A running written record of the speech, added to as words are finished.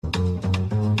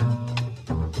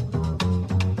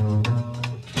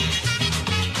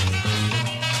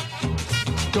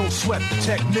sweat the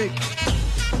technique.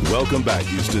 Welcome back,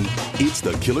 Houston. It's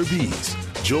the Killer Bees,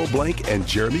 Joel Blank and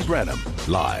Jeremy Branham,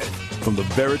 live from the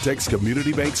Veritex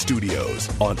Community Bank Studios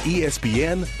on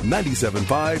ESPN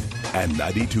 97.5 and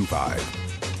 92.5.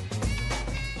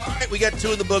 All right, we got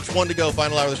 2 in the books, 1 to go.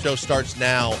 Final hour of the show starts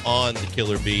now on the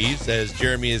Killer Bees. As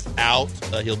Jeremy is out,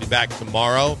 he'll be back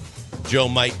tomorrow. Joe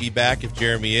might be back if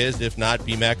Jeremy is. If not,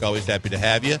 B-Mac, always happy to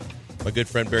have you. My good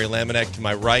friend Barry Laminack to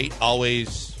my right.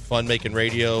 Always fun making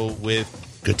radio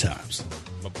with good times,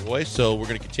 my boy. So we're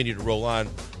going to continue to roll on.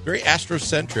 Very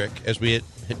Astro-centric as we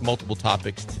hit multiple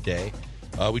topics today.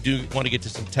 We do want to get to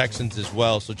some Texans as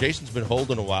well. So Jason's been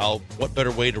holding a while. What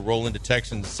better way to roll into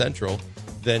Texans Central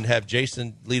than have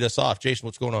Jason lead us off? Jason,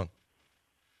 what's going on?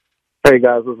 Hey,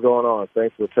 guys, what's going on?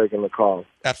 Thanks for taking the call.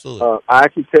 Absolutely. I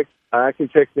actually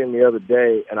texted him the other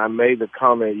day, and I made the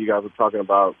comment you guys were talking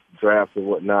about drafts and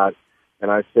whatnot, and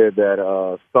I said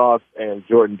that Sauce and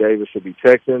Jordan Davis should be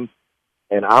Texans,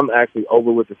 and I'm actually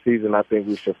over with the season. I think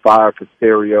we should fire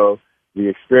Caserio. The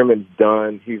experiment's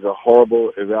done. He's a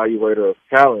horrible evaluator of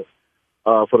talent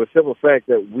for the simple fact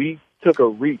that we took a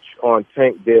reach on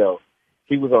Tank Dell.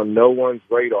 He was on no one's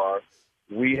radar.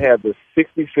 We had the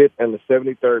 65th and the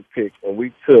 73rd pick, and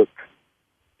we took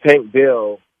Tank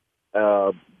Dell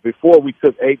before we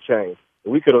took A-Chain.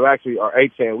 We could have actually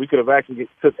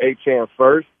took A-Chain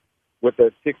first with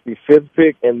the 65th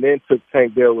pick and then took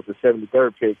Tank Dell with the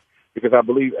 73rd pick because I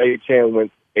believe A-Chain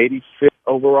went 85th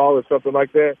overall or something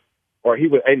like that, or he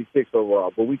went 86th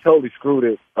overall. But we totally screwed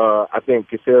it. I think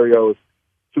Caserio is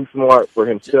too smart for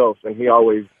himself, and he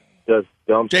always does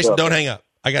dumb stuff. Jason, don't hang up.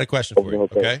 I got a question for you,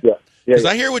 okay? Yeah. Because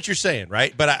I hear what you're saying,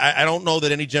 right? But I don't know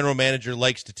that any general manager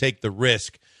likes to take the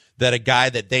risk that a guy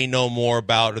that they know more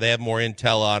about or they have more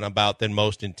intel on about than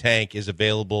most in Tank is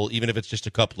available, even if it's just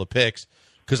a couple of picks.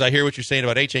 Because I hear what you're saying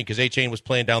about A-Chain, because A-Chain was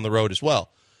playing down the road as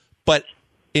well. But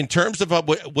in terms of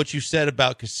what you said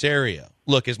about Caserio,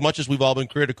 look, as much as we've all been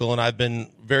critical, and I've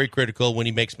been very critical when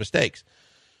he makes mistakes,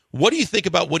 what do you think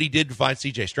about what he did to find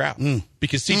C.J. Stroud?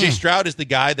 Because C.J. Stroud is the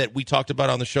guy that we talked about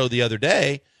on the show the other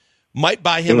day, might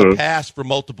buy him a pass for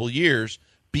multiple years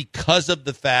because of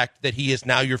the fact that he is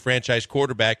now your franchise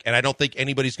quarterback, and I don't think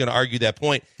anybody's going to argue that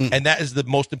point, and that is the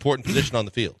most important position on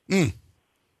the field.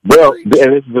 Well, and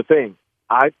this is the thing.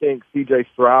 I think C.J.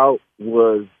 Stroud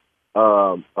was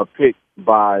a pick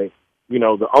by,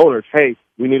 the owners. Hey,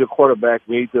 we need a quarterback.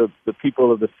 We need the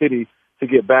people of the city to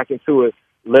get back into it.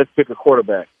 Let's pick a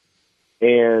quarterback.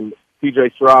 And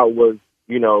C.J. Stroud was,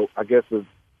 I guess was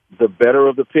the better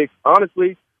of the picks.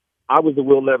 Honestly, I was the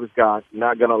Will Levis guy,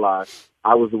 not going to lie.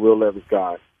 I was the Will Levis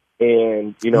guy.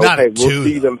 And, Not hey, at two, we'll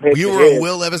see them head You to were head. a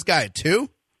Will Levis guy at 2?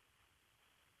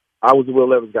 I was the Will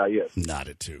Levis guy, yes. Not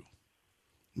at 2.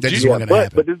 That just wasn't going to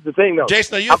happen. But this is the thing, though.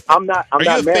 Jason, are you a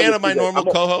fan of my normal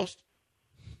co-host?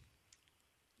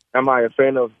 Am I a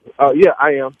fan of? Yeah,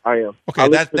 I am. Okay,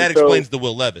 that explains the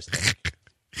Will Levis.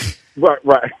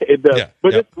 Right. It does. Yeah,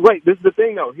 but yeah. This is the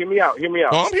thing, though. Hear me out.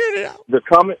 Oh, I'm hearing it out.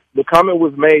 The comment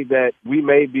was made that we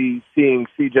may be seeing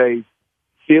CJ's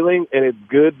ceiling, and it's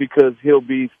good because he'll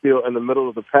be still in the middle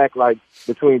of the pack, like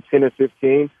between 10 and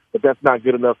 15. But that's not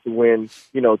good enough to win,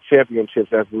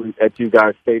 championships, as you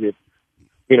guys stated,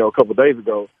 a couple of days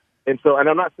ago. And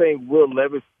I'm not saying Will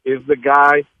Levis is the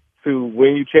guy to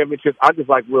win you championships. I just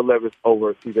like Will Levis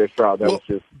over C.J. Stroud. That was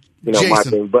just, Jason, my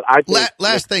thing. But I think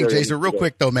last thing, Jason, real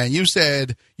quick though, man. You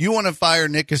said you want to fire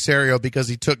Nick Caserio because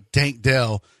he took Tank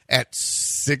Dell at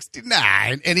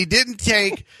 69, and he didn't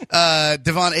take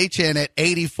Devon Achane at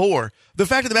 84. The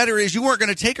fact of the matter is you weren't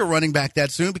going to take a running back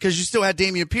that soon because you still had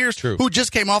Dameon Pierce, who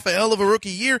just came off a hell of a rookie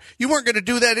year. You weren't going to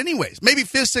do that anyways. Maybe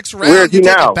 5th, 6th round, Where is he you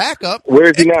take now? a backup. Where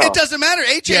is he now? It doesn't matter.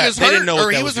 Achane is they hurt, didn't know what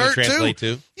or that he was was hurt gonna translate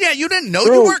too. to. Yeah, you didn't know.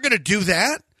 True. You weren't going to do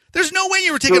that. There's no way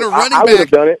you were taking a running I back. would have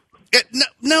done it.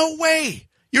 No way.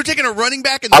 You're taking a running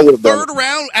back in I the would've done 3rd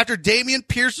round after Dameon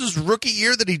Pierce's rookie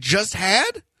year that he just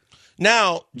had?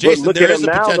 Now, Jason, look there at is a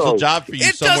him now, potential though. job for you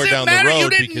It somewhere doesn't down matter. the road. You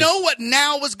didn't because, know what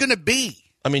now was going to be.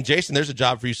 I mean, Jason, there's a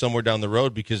job for you somewhere down the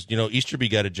road because, Easterby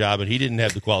got a job and he didn't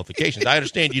have the qualifications. I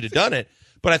understand you'd have done it,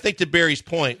 but I think to Barry's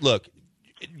point, look,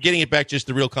 getting it back just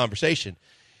the real conversation,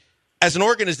 as an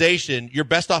organization, your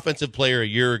best offensive player a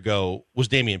year ago was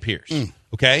Dameon Pierce,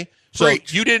 okay? So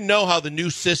you didn't know how the new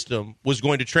system was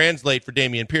going to translate for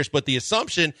Dameon Pierce, but the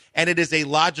assumption, and it is a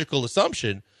logical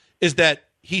assumption, is that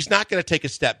he's not going to take a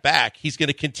step back. He's going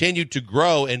to continue to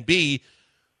grow and be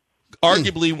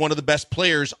arguably one of the best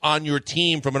players on your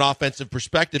team from an offensive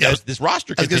perspective as this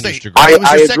roster I was continues say, to grow. he was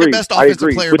I your agree. second best I offensive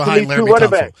agree. player But you behind need Laramie two running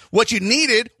Tunsil. backs. What you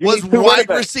needed You was need two wide running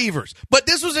backs. receivers. But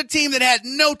this was a team that had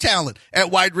no talent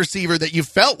at wide receiver that you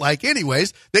felt like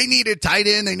anyways. They needed tight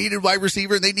end, they needed wide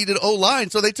receiver, and they needed O-line.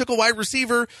 So they took a wide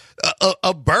receiver,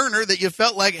 a burner that you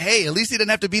felt like, hey, at least he didn't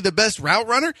have to be the best route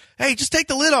runner. Hey, just take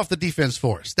the lid off the defense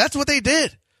for us. That's what they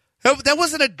did. That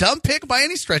wasn't a dumb pick by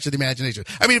any stretch of the imagination.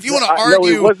 I mean, if you want to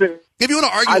argue, it wasn't. if you want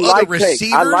to argue I other like Tank.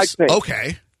 receivers, I like Tank.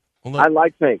 okay. I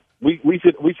like Tank. We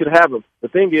should have him. The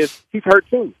thing is, he's hurt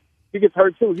too. He gets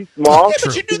hurt too. He's small. Yeah,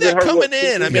 but you knew He's been that hurt, coming what,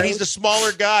 in. I mean, 15 he's a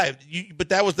smaller guy, but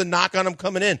that was the knock on him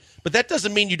coming in. But that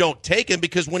doesn't mean you don't take him,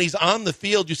 because when he's on the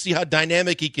field, you see how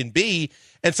dynamic he can be.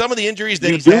 And some of the injuries that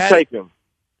he's had. You do take him.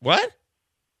 What?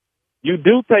 You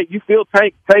do take. You still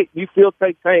take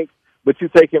Tank, but you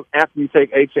take him after you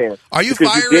take A-Chan. Are you Because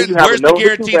firing? you have Where's a the number two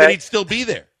guarantee that back. he'd still be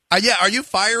there? Yeah, are you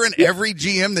firing every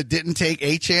GM that didn't take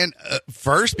Achane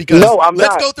first? Because No, I'm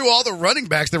let's not. go through all the running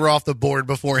backs that were off the board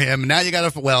before him. Now you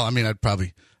got to. Well, I mean, I'd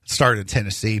probably start in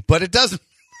Tennessee, but it doesn't.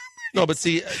 No, but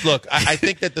see, look, I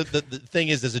think that the thing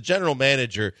is, as a general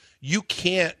manager, you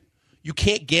can't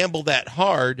gamble that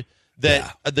hard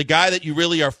that the guy that you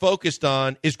really are focused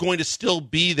on is going to still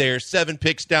be there 7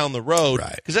 picks down the road,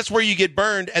 Right. because that's where you get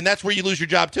burned, and that's where you lose your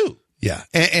job too. Yeah,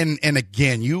 and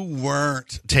again, you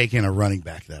weren't taking a running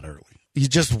back that early. You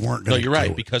just weren't going to. No, you're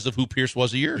right, because of who Pierce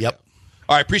was a year ago. Yep.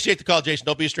 All right, appreciate the call, Jason.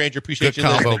 Don't be a stranger. Appreciate Good you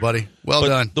combo, listening. buddy. Well But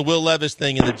done. The Will Levis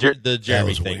thing and the Jeremy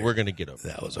was thing, weird. we're going to get over.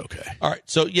 That was okay. All right,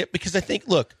 so yeah, because I think,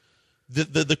 look,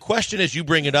 the question as you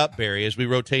bring it up, Barry, as we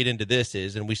rotate into this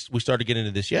is, and we started getting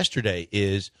into this yesterday,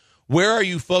 is where are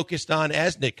you focused on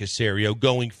as Nick Caserio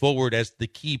going forward as the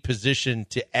key position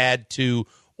to add to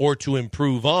or to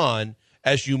improve on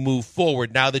as you move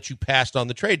forward now that you passed on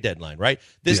the trade deadline, right?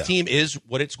 This team is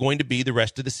what it's going to be the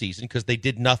rest of the season because they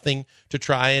did nothing to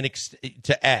try and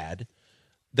to add.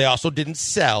 They also didn't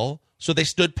sell, so they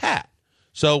stood pat.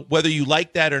 So whether you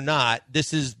like that or not,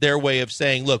 this is their way of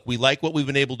saying, look, we like what we've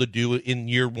been able to do in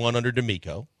year one under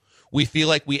D'Amico. We feel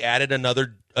like we added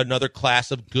another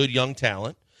class of good young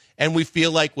talent, and we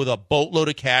feel like with a boatload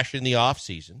of cash in the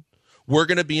offseason, we're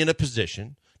going to be in a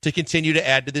position to continue to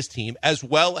add to this team, as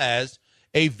well as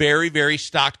a very, very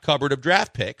stocked cupboard of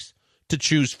draft picks to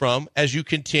choose from as you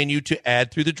continue to add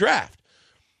through the draft.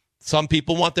 Some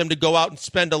people want them to go out and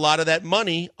spend a lot of that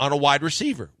money on a wide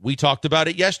receiver. We talked about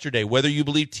it yesterday, whether you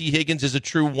believe T. Higgins is a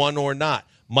true one or not.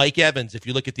 Mike Evans, if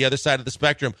you look at the other side of the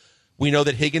spectrum, we know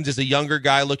that Higgins is a younger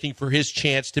guy looking for his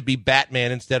chance to be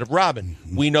Batman instead of Robin.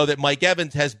 We know that Mike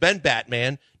Evans has been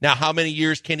Batman. Now, how many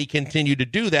years can he continue to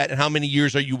do that, and how many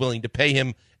years are you willing to pay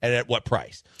him, and at what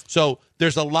price? So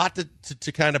there's a lot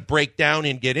to kind of break down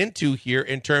and get into here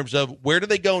in terms of where do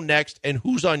they go next and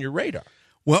who's on your radar.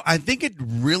 Well, I think it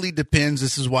really depends.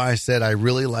 This is why I said I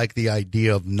really like the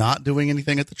idea of not doing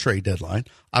anything at the trade deadline.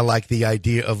 I like the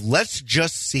idea of let's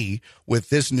just see with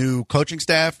this new coaching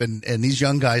staff and these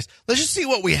young guys, let's just see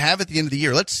what we have at the end of the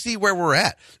year. Let's see where we're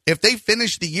at. If they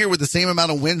finish the year with the same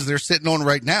amount of wins they're sitting on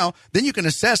right now, then you can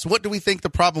assess what do we think the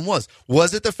problem was.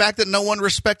 Was it the fact that no one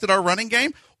respected our running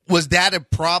game? Was that a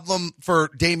problem for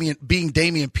Damian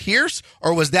Pierce,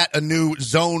 or was that a new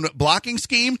zone blocking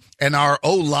scheme and our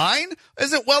O-line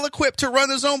isn't well equipped to run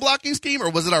the zone blocking scheme, or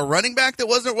was it our running back that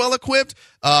wasn't well equipped?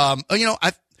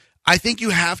 I think you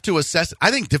have to assess.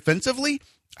 I think defensively,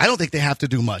 I don't think they have to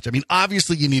do much. I mean,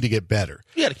 obviously you need to get better.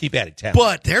 You got to keep adding talent.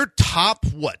 But they're top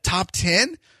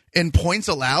 10 in points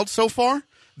allowed so far?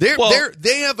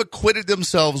 They have acquitted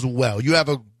themselves well. You have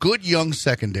a good young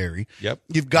secondary. Yep.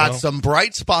 You've got some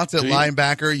bright spots at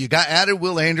linebacker. You got added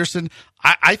Will Anderson.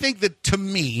 I think that, to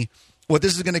me, what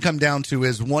this is going to come down to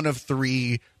is one of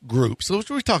three groups, which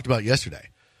we talked about yesterday.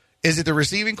 Is it the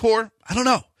receiving core? I don't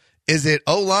know. Is it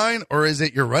O-line or is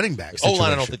it your running back situation?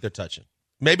 O-line I don't think they're touching.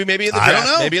 Maybe in the draft. I don't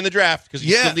know. Maybe in the draft because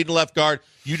you still need a left guard.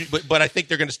 But I think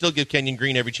they're going to still give Kenyon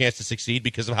Green every chance to succeed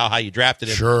because of how high you drafted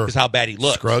him. Sure. Because how bad he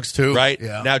looks. Scruggs, too. Right?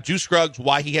 Yeah. Now, Drew Scruggs,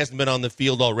 why he hasn't been on the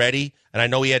field already, and I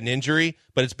know he had an injury,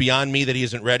 but it's beyond me that he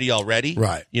isn't ready already.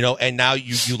 Right. And now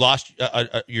you lost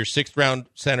your sixth-round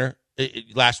center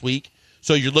last week.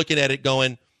 So you're looking at it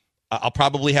going, I'll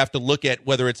probably have to look at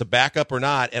whether it's a backup or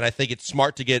not, and I think it's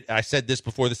smart to get – I said this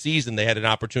before the season. They had an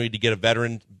opportunity to get a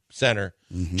veteran center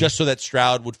just so that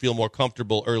Stroud would feel more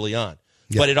comfortable early on.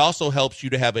 Yeah. But it also helps you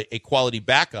to have a quality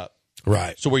backup.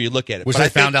 Right. So where you look at it. Which but they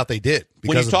found out they did.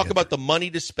 When you talk about the money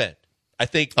to spend, I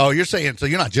think – Oh, you're saying – so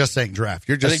you're not just saying draft.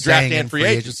 You're just draft saying and free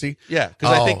agency? Yeah,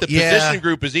 because I think the position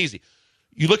group is easy.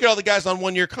 You look at all the guys on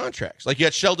one-year contracts. Like you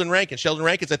had Sheldon Rankins. Sheldon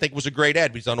Rankins, I think, was a great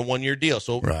ad. He's on a one-year deal.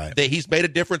 So he's made a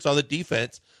difference on the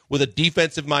defense with a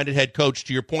defensive-minded head coach.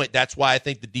 To your point, that's why I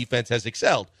think the defense has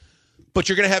excelled. But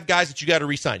you're going to have guys that you got to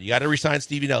resign. You got to resign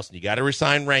Stevie Nelson. You got to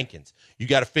resign Rankins. You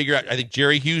got to figure out, I think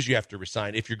Jerry Hughes you have to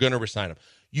resign if you're going to resign him.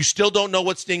 You still don't know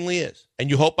what Stingley is, and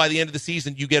you hope by the end of the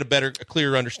season you get a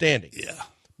clearer understanding. Yeah.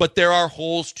 But there are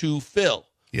holes to fill,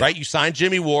 right? You signed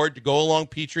Jimmy Ward to go along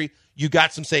Petrie. You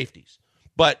got some safeties.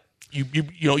 But you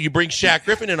bring Shaq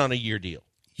Griffin in on a year deal.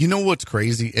 You know what's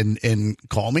crazy, and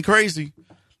call me crazy,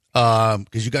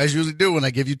 because you guys usually do when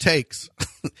I give you takes.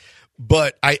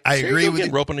 But I agree with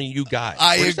you. Roping you guys.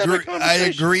 I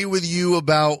agree with you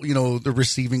about, the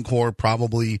receiving core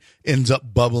probably ends up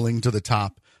bubbling to the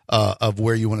top of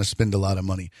where you want to spend a lot of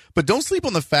money. But don't sleep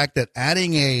on the fact that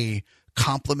adding a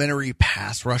complimentary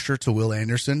pass rusher to Will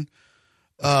Anderson.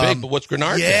 Big, but what's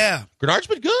Grenard? Yeah. Grenard's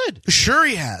been good. Sure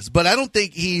he has, but I don't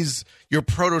think he's your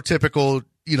prototypical,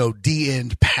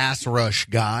 D-end pass rush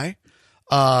guy.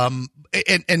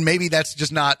 And maybe that's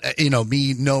just not,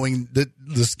 me knowing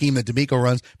the scheme that D'Amico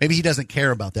runs. Maybe he doesn't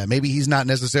care about that. Maybe he's not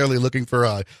necessarily looking for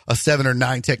a 7 or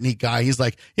 9 technique guy. He's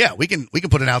like, yeah, we can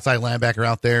put an outside linebacker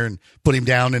out there and put him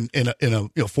down in a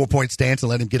 4-point stance and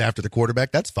let him get after the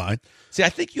quarterback. That's fine. See, I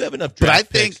think you have enough draft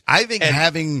picks. I think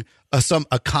having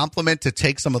a complement to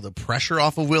take some of the pressure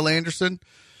off of Will Anderson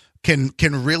can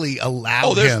really allow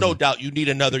him. Oh, there's no doubt. You need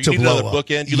another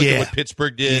bookend. You look at what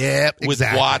Pittsburgh did with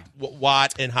exactly.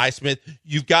 Watt and Highsmith.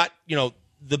 You've got,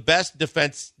 the best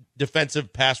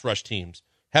defensive pass rush teams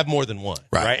have more than one,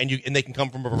 right? And they can come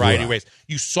from a variety of ways.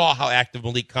 You saw how active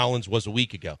Malik Collins was a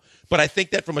week ago. But I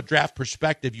think that from a draft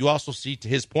perspective, you also see, to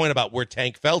his point about where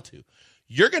Tank fell to,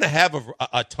 you're going to have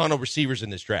a ton of receivers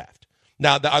in this draft.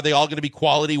 Now, are they all going to be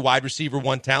quality wide receiver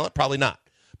one talent? Probably not.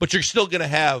 But you're still going to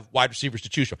have wide receivers to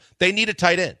choose from. They need a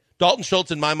tight end. Dalton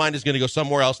Schultz, in my mind, is going to go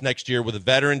somewhere else next year with a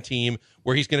veteran team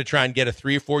where he's going to try and get a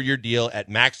 3 or 4 year deal at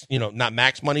max, not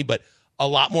max money, but a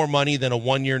lot more money than a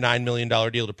 1 year, $9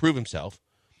 million deal to prove himself.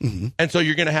 Mm-hmm. And so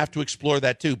you're going to have to explore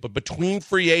that too. But between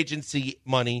free agency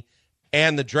money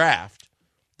and the draft,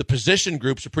 the position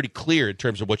groups are pretty clear in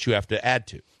terms of what you have to add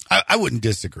to. I wouldn't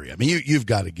disagree. I mean, you've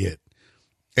got to get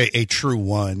a true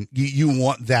one. You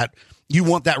want that. You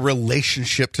want that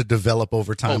relationship to develop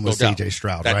over time with C.J.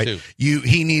 Stroud, right? Too.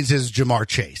 He needs his Jamar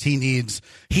Chase. He needs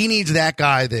that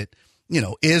guy that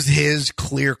is his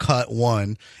clear cut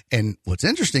one. And what's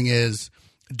interesting is,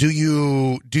 do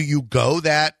you go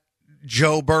that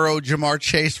Joe Burrow, Jamar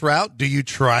Chase route? Do you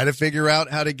try to figure out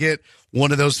how to get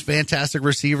one of those fantastic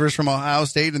receivers from Ohio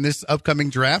State in this upcoming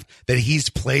draft that he's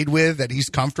played with, that he's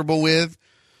comfortable with?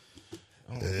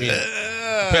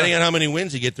 Depending on how many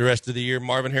wins you get the rest of the year,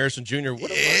 Marvin Harrison Jr. Exactly.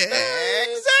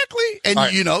 And,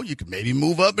 right. You could maybe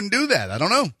move up and do that. I don't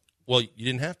know. Well, you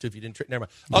didn't have to if you didn't. Never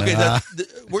mind. Okay,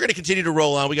 we're going to continue to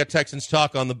roll on. We got Texans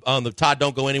talk on the Todd.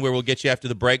 Don't go anywhere. We'll get you after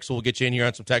the break, so we'll get you in here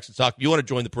on some Texans talk. If you want to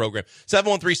join the program,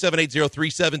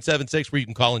 713-780-3776, where you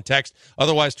can call and text.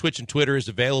 Otherwise, Twitch and Twitter is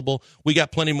available. We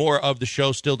got plenty more of the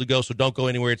show still to go, so don't go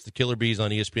anywhere. It's the Killer Bees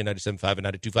on ESPN 97.5 and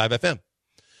 92.5 FM.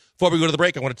 Before we go to the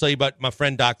break, I want to tell you about my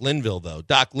friend Doc Linville, though.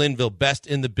 Doc Linville, best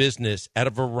in the business at a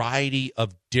variety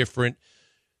of different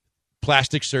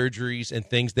plastic surgeries and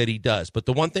things that he does. But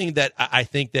the one thing that I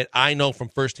think that I know from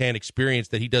firsthand experience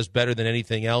that he does better than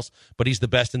anything else, but he's the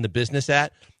best in the business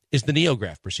at, is the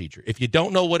neograft procedure. If you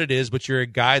don't know what it is, but you're a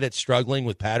guy that's struggling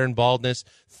with pattern baldness,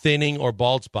 thinning, or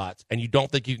bald spots, and you don't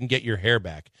think you can get your hair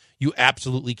back, you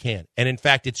absolutely can. And in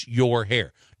fact, it's your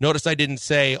hair. Notice I didn't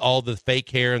say all the fake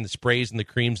hair and the sprays and the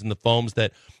creams and the foams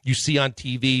that you see on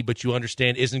TV, but you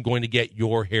understand isn't going to get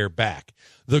your hair back.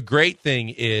 The great thing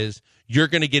is you're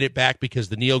going to get it back because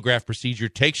the neograft procedure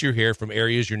takes your hair from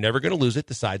areas you're never going to lose it,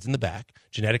 the sides and the back.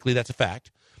 Genetically, that's a fact.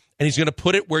 And he's going to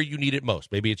put it where you need it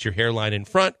most. Maybe it's your hairline in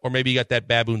front, or maybe you got that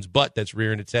baboon's butt that's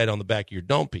rearing its head on the back of your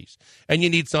dome piece, and you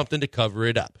need something to cover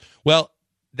it up. Well,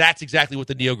 that's exactly what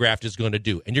the neograft is going to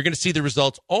do. And you're going to see the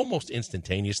results almost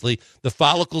instantaneously. The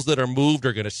follicles that are moved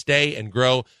are going to stay and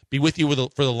grow, be with you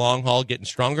for the long haul, getting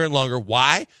stronger and longer.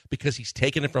 Why? Because he's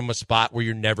taking it from a spot where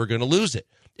you're never going to lose it.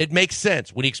 It makes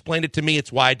sense. When he explained it to me,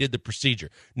 it's why I did the procedure.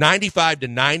 95 to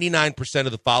 99%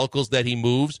 of the follicles that he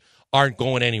moves aren't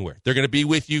going anywhere. They're going to be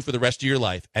with you for the rest of your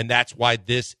life, and that's why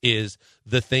this is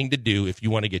the thing to do if you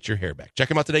want to get your hair back.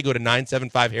 Check him out today. Go to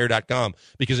 975hair.com,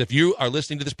 because if you are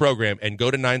listening to this program and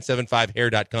go to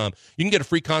 975hair.com, you can get a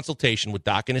free consultation with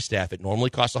Doc and his staff. It normally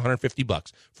costs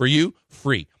 $150. For you,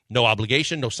 free. No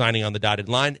obligation, no signing on the dotted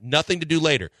line, nothing to do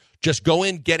later. Just go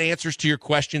in, get answers to your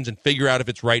questions, and figure out if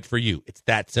it's right for you. It's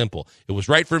that simple. It was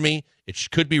right for me. It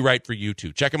could be right for you,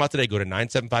 too. Check him out today. Go to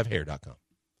 975hair.com.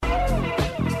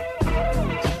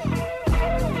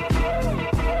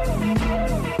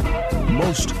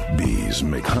 Most bees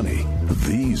make honey.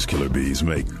 These killer bees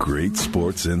make great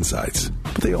sports insights,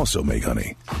 but they also make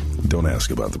honey. Don't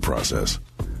ask about the process.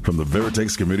 From the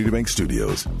Veritex Community Bank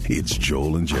Studios, it's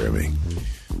Joel and Jeremy.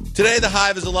 Today, the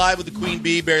Hive is alive with the Queen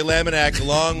Bee, Barry Laminack,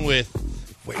 along with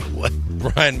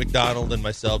Brian McDonald and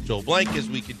myself, Joel Blank, as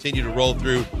we continue to roll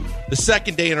through the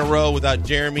second day in a row without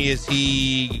Jeremy, as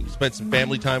he spent some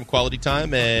family time, quality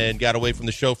time, and got away from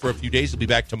the show for a few days. He'll be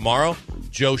back tomorrow.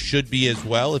 Joe should be as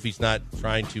well, if he's not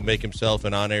trying to make himself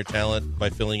an on-air talent by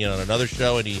filling in on another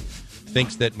show, and he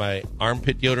thinks that my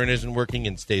armpit deodorant isn't working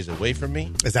and stays away from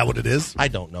me. Is that what it is? I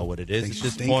don't know what it is at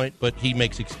this point, but he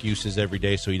makes excuses every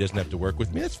day so he doesn't have to work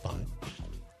with me. That's fine.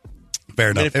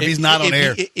 Fair enough. If he's not on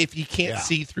air. If he can't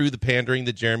see through the pandering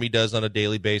that Jeremy does on a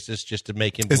daily basis just to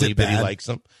make him believe that he likes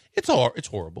him, it's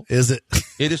horrible. Is it?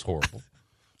 It is horrible.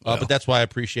 But that's why I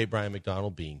appreciate Brian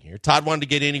McDonald being here. Todd wanted to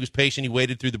get in. He was patient. He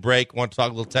waited through the break. Wanted to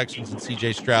talk a little Texans and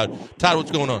CJ Stroud. Todd,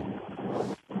 what's going on?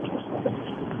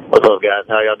 What's up, guys?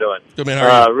 How y'all doing? Good, man.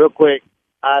 How are you? Real quick,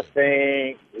 I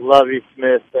think Lovie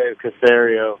Smith saved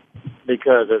Caserio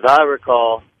because, as I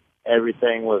recall,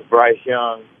 everything was Bryce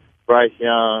Young,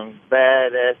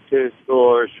 bad S2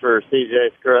 scores for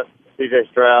CJ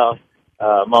Stroud,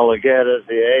 Mulligettas,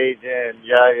 the agent,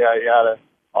 yada,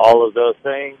 all of those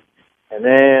things. And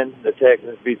then the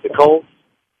Texans beat the Colts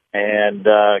and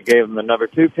gave them the number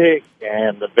 2 pick,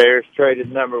 and the Bears traded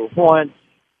number 1.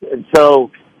 And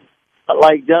so,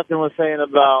 like Justin was saying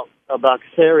about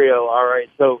Caserio, all right,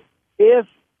 so if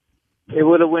it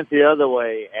would have went the other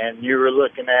way and you were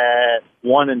looking at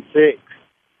 1-6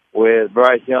 with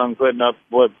Bryce Young putting up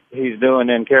what he's doing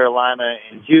in Carolina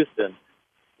and Houston,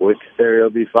 would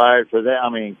Caserio be fired for that? I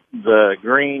mean, the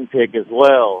Green pick as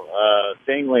well.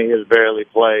 Stingley has barely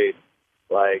played.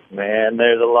 Like, man,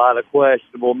 there's a lot of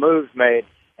questionable moves made,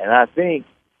 and I think,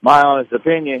 my honest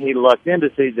opinion, he lucked into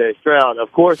C.J. Stroud.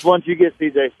 Of course, once you get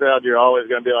C.J. Stroud, you're always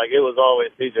going to be like, it was always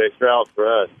C.J. Stroud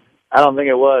for us. I don't think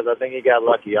it was. I think he got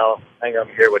lucky. I think I'm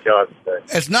hear what y'all have to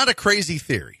say. It's not a crazy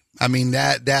theory. I mean,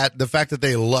 that the fact that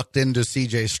they lucked into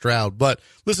C.J. Stroud. But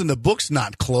listen, the book's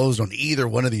not closed on either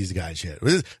one of these guys yet.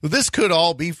 This could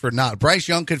all be for naught. Bryce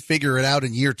Young could figure it out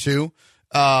in year 2.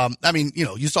 I mean,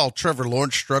 you saw Trevor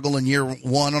Lawrence struggle in year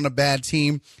 1 on a bad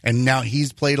team, and now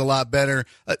he's played a lot better.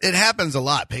 It happens a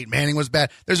lot. Peyton Manning was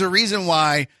bad. There's a reason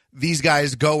why these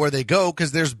guys go where they go,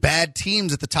 because there's bad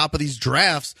teams at the top of these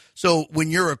drafts. So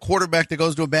when you're a quarterback that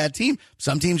goes to a bad team,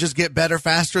 some teams just get better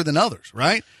faster than others,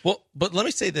 right? Well, but let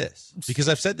me say this, because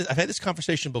I've had this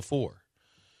conversation before.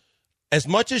 As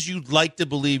much as you'd like to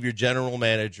believe your general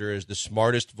manager is the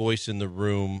smartest voice in the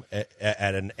room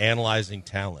at an analyzing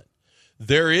talent,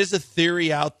 there is a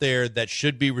theory out there that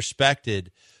should be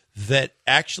respected that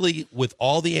actually, with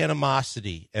all the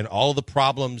animosity and all the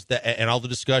problems and all the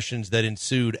discussions that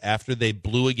ensued after they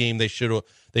blew a game they should have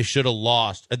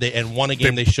lost, and won a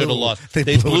game they should have lost.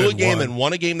 They blew a game and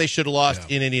won a game they should have lost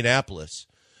in Indianapolis.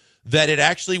 That it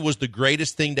actually was the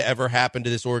greatest thing to ever happen to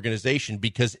this organization,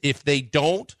 because if they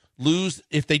don't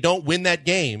win that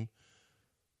game,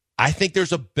 I think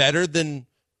there's a better than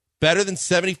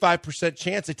 75%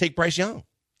 chance they take Bryce Young.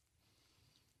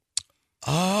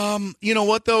 You know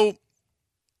what, though?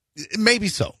 Maybe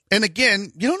so. And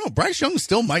again, you don't know. Bryce Young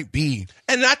still might be.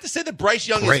 And not to say that Bryce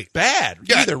Young is bad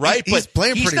either, right? He's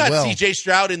playing pretty well. He's not C.J.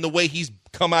 Stroud in the way he's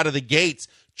come out of the gates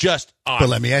just on But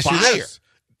let me ask fire. you this.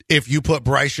 If you put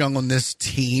Bryce Young on this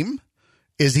team,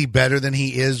 is he better than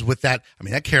he is with that? I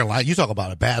mean, that Carolina, you talk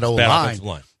about a bad O-line. Bad offensive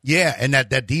line. Yeah, and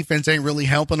that defense ain't really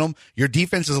helping them. Your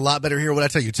defense is a lot better here. What I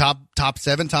tell you, top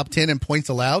 7, top 10 in points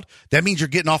allowed. That means you're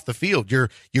getting off the field. You're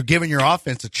giving your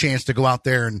offense a chance to go out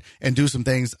there and do some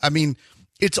things. I mean,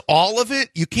 it's all of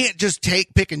it. You can't just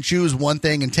pick and choose one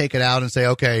thing and take it out and say,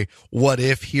 okay, what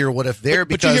if here, what if there?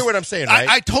 But you hear what I'm saying, right?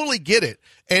 I totally get it.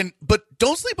 But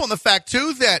don't sleep on the fact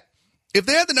too that if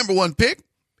they had the number 1 pick,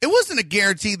 it wasn't a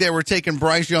guarantee they were taking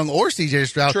Bryce Young or C.J.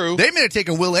 Stroud. True. They may have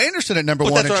taken Will Anderson at number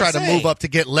 1 and try to move up to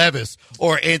get Levis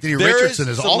or Anthony Richardson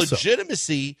is also. There is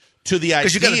legitimacy to the idea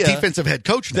because you got a defensive head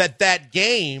coach now. that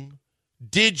game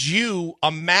did you a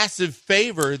massive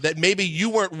favor that maybe you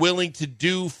weren't willing to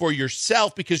do for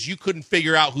yourself because you couldn't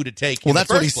figure out who to take. Well, that's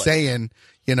what he's saying.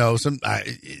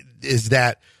 Is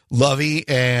that Lovey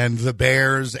and the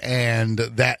Bears and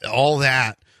that all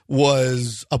that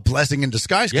was a blessing in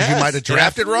disguise because you might have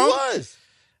drafted wrong. Was.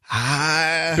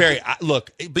 Barry,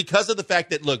 look, because of the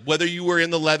fact that, whether you were in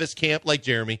the Levis camp like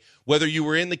Jeremy, whether you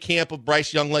were in the camp of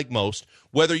Bryce Young like most,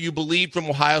 whether you believed from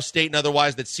Ohio State and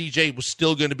otherwise that CJ was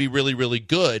still going to be really, really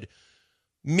good,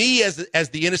 me as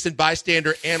the innocent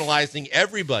bystander analyzing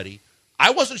everybody,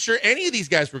 I wasn't sure any of these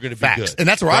guys were going to be Facts. good. And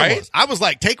that's where right? I was. I was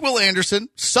like, take Will Anderson,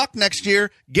 suck next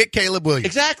year, get Caleb Williams.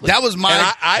 Exactly. That was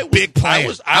my big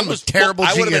plan. I'm a terrible GM.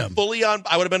 I would have been fully on.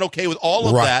 I would have been okay with all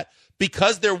of that.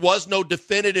 Because there was no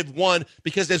definitive one,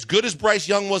 because as good as Bryce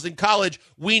Young was in college,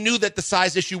 we knew that the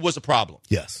size issue was a problem.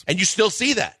 Yes. And you still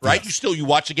see that, right? Yes. You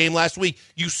watched the game last week.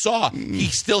 You saw he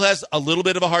still has a little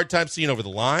bit of a hard time seeing over the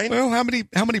line. Well, how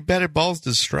many batted balls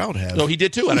does Stroud have? No, he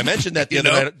did too. And I mentioned that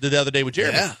the other day with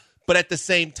Jeremy. Yeah. But at the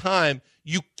same time,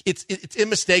 it's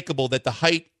unmistakable that the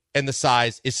height and the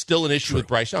size is still an issue with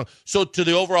Bryce Young. So to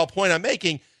the overall point I'm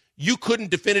making, you couldn't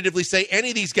definitively say any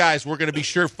of these guys were going to be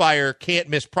surefire,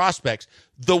 can't-miss prospects.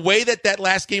 The way that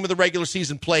last game of the regular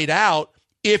season played out,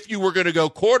 if you were going to go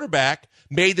quarterback,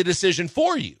 made the decision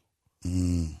for you.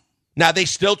 Now, they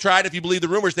still tried, if you believe the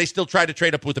rumors, they still tried to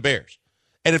trade up with the Bears.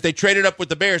 And if they traded up with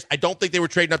the Bears, I don't think they were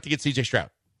trading up to get C.J. Stroud.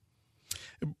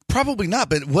 Probably not,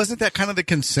 but wasn't that kind of the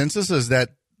consensus? Is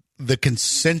that the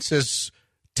consensus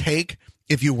take,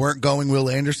 if you weren't going Will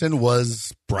Anderson,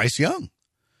 was Bryce Young?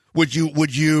 Would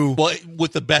you? Well,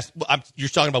 with the best, you're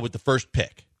talking about with the first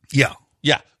pick. Yeah.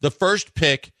 Yeah. The first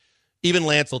pick, even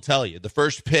Lance will tell you, the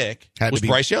first pick was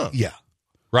Bryce Young. Yeah.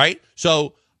 Right?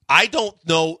 So I don't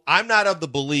know. I'm not of the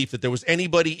belief that there was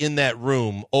anybody in that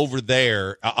room over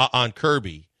there on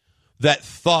Kirby that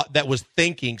was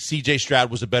thinking C.J.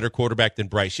 Stroud was a better quarterback than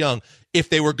Bryce Young. If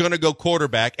they were going to go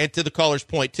quarterback, and to the caller's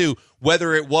point too,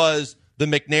 whether it was the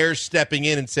McNairs stepping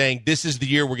in and saying, this is the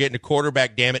year we're getting a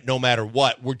quarterback, damn it, no matter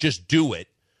what, we're just do it.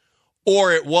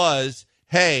 Or it was,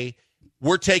 hey,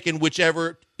 we're taking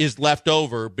whichever is left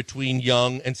over between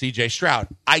Young and C.J. Stroud.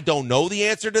 I don't know the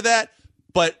answer to that,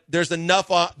 but there's enough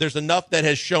that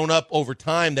has shown up over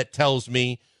time that tells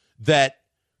me that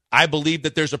I believe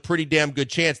that there's a pretty damn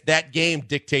good chance that game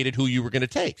dictated who you were going to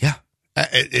take. Yeah,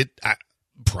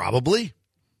 probably.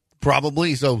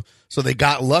 So they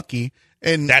got lucky.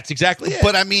 And that's exactly it.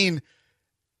 But I mean,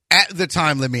 at the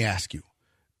time, let me ask you,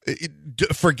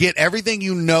 forget everything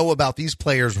you know about these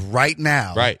players right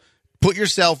now. Right. Put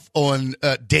yourself on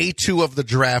day 2 of the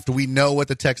draft. We know what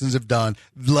the Texans have done.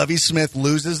 Lovie Smith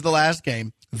loses the last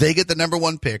game. They get the number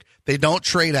 1 pick. They don't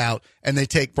trade out, and they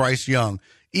take Bryce Young.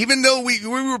 Even though we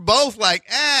were both like,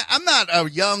 I'm not a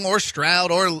Young or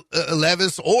Stroud or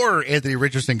Levis or Anthony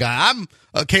Richardson guy. I'm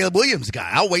a Caleb Williams guy.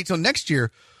 I'll wait till next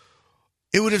year.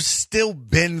 It would have still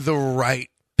been the right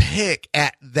pick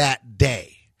at that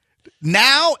day.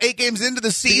 Now, 8 games into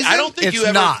the season, I don't think it's you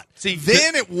ever, not. See,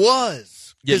 then it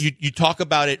was. Yeah, you talk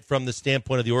about it from the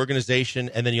standpoint of the organization,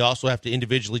 and then you also have to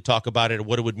individually talk about it and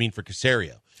what it would mean for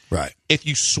Caserio. Right. If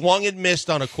you swung and missed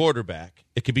on a quarterback,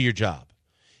 it could be your job.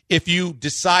 If you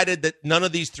decided that none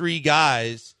of these 3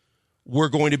 guys were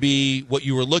going to be what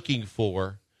you were looking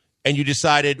for, and you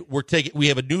decided we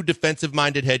have a new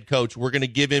defensive-minded head coach, we're going to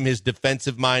give him his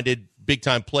defensive-minded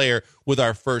big-time player with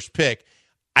our first pick,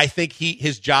 I think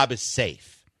his job is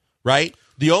safe, right?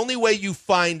 The only way you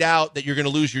find out that you're going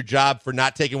to lose your job for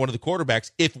not taking one of the quarterbacks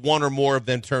if one or more of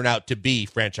them turn out to be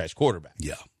franchise quarterbacks.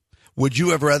 Yeah. Would you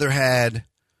have rather had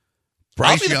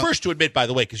Bryce I'll be the first to admit, by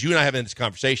the way, because you and I have had this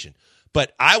conversation,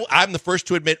 but I'm the first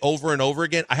to admit over and over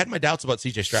again, I had my doubts about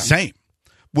C.J. Stroud. Same.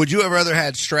 Would you have rather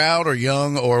had Stroud or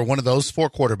Young or one of those 4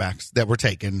 quarterbacks that were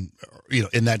taken,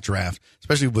 in that draft,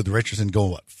 especially with Richardson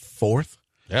going, 4th?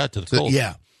 Yeah, to the Colts.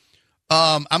 Yeah.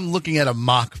 I'm looking at a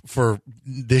mock for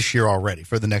this year already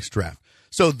for the next draft.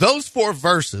 So those 4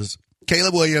 verses,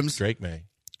 Caleb Williams, Drake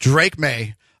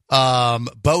May,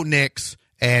 Bo Nix,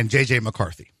 and J.J.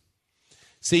 McCarthy.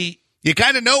 See, you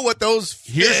kind of know what those.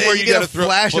 Here's where you got to throw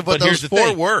flash of what those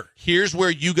 4 were. Here's where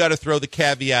you got to throw the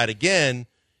caveat again.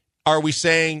 Are we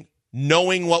saying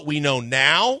knowing what we know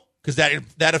now? Because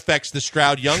that affects the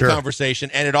Stroud-Young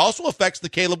conversation, and it also affects the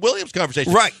Caleb Williams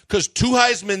conversation. Right. Because 2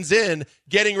 Heisman's in,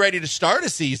 getting ready to start a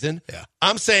season,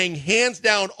 I'm saying hands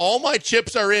down, all my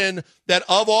chips are in that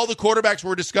of all the quarterbacks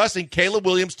we're discussing, Caleb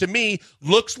Williams, to me,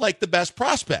 looks like the best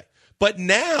prospect. But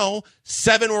now,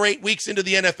 7 or 8 weeks into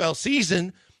the NFL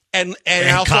season, and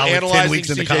also college, analyzing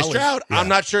C.J. Stroud, yeah. I'm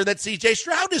not sure that C.J.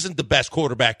 Stroud isn't the best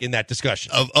quarterback in that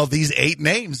discussion. Of these 8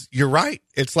 names, you're right.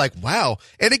 It's like, wow.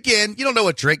 And again, you don't know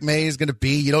what Drake May is going to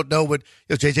be. You don't know what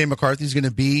J.J. McCarthy is going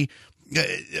to be,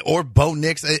 or Bo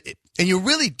Nix. And you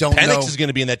really don't know. Penix is going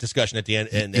to be in that discussion at the end,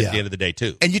 at the end of the day,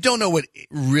 too. And you don't know what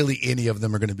really any of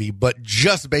them are going to be, but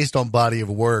just based on body of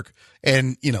work.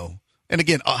 And, and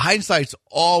again, hindsight's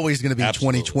always going to be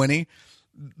 2020.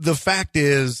 The fact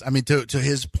is, I mean, to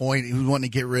his point, he was wanting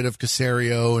to get rid of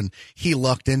Caserio, and he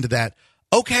lucked into that.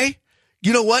 Okay,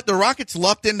 you know what? The Rockets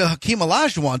lucked into Hakeem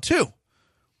Olajuwon, too.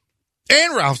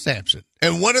 And Ralph Sampson.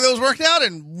 And one of those worked out,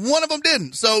 and one of them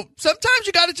didn't. So sometimes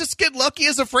you got to just get lucky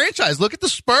as a franchise. Look at the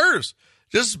Spurs.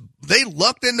 They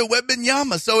lucked into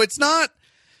Wembanyama. So it's not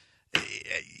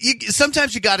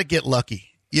sometimes you got to get lucky,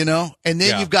 and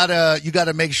then you got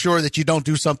to make sure that you don't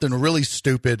do something really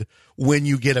stupid when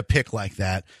you get a pick like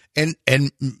that. And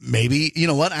maybe, you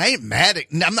know what? I'm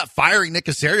not firing Nick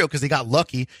Caserio because he got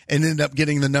lucky and ended up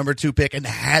getting the number 2 pick and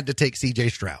had to take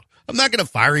CJ Stroud. I'm not going to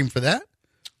fire him for that.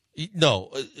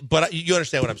 No, but you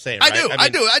understand what I'm saying, right? I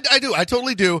do. I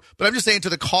totally do. But I'm just saying, to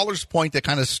the caller's point that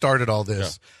kind of started all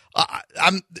this,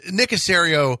 Nick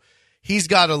Caserio, he's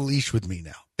got a leash with me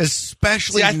now,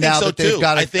 especially now that they've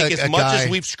got I think as much as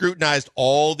we've scrutinized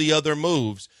all the other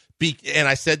moves, and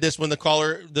I said this when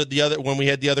when we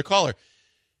had the other caller,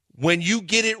 when you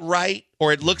get it right,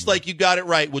 or it looks like you got it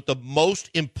right with the most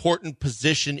important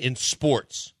position in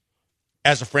sports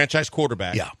as a franchise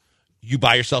quarterback, you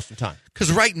buy yourself some time.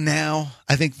 Because right now,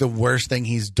 I think the worst thing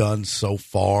he's done so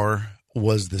far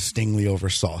was the Stingley over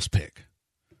Sauce pick.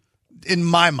 In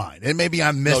my mind. And maybe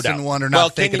I'm missing one or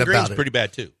not thinking Kenyon about Green's it. Pretty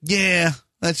bad, too. Yeah,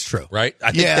 that's true. Right?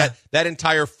 I think that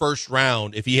entire first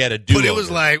round, if he had a do-over. But it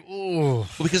was like, ooh.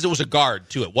 Because it was a guard,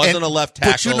 too. It wasn't a left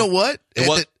tackle. But you know what?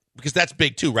 Because that's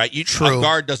big, too, right? True. A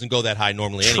guard doesn't go that high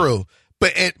normally anyway. True.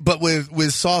 But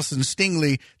with Sauce and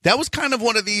Stingley, that was kind of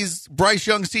one of these Bryce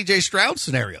Young, CJ Stroud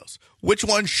scenarios. Which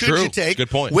one should you take? Good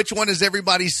point. Which one is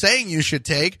everybody saying you should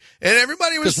take? And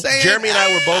everybody was saying, Jeremy and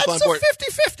I were both on board.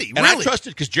 It's a 50-50, And I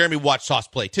trusted because Jeremy watched Sauce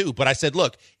play too. But I said,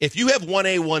 look, if you have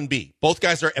 1A, 1B, both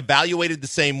guys are evaluated the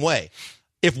same way.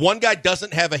 If one guy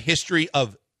doesn't have a history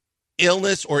of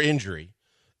illness or injury,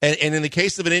 and in the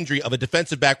case of an injury of a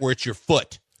defensive back where it's your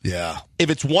foot, if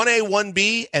it's 1A,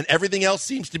 1B, and everything else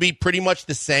seems to be pretty much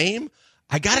the same,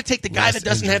 I got to take the guy that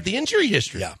doesn't have the injury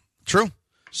history. Yeah, true.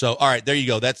 So, all right, there you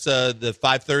go. That's the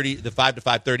 5 to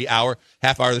 5:30 hour,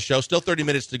 half hour of the show. Still 30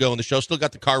 minutes to go in the show. Still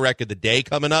got the car wreck of the day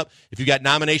coming up. If you got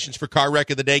nominations for car wreck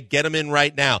of the day, get them in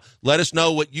right now. Let us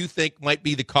know what you think might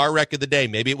be the car wreck of the day.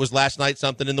 Maybe it was last night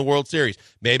something in the World Series.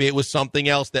 Maybe it was something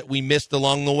else that we missed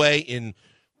along the way in,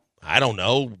 I don't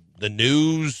know, the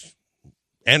news,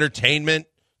 entertainment,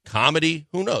 comedy.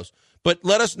 Who knows? But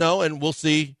let us know, and we'll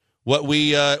see what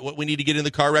we need to get in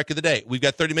the car wreck of the day. We've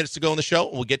got 30 minutes to go on the show,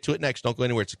 and we'll get to it next. Don't go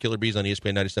anywhere. It's the Killer Bees on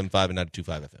ESPN 97.5 and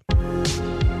 92.5 FM.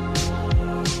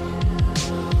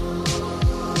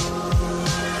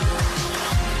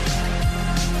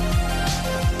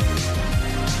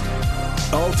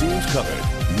 All teams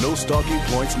covered. No stalking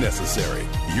points necessary.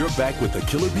 You're back with the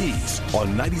Killer Bees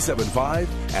on 97.5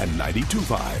 and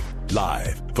 92.5.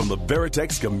 Live from the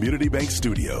Veritex Community Bank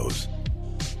Studios.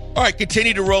 All right,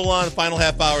 continue to roll on the final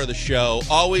half hour of the show.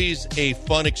 Always a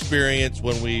fun experience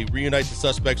when we reunite the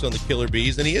suspects on the Killer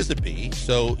Bees, and he is a bee,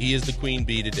 so he is the queen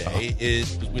bee today.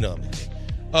 We know him.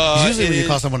 Usually when you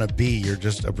call someone a bee, you're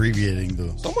just abbreviating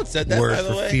the someone said that, word by the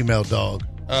for way. Female dog.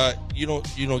 You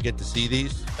don't get to see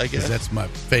these, I guess. That's my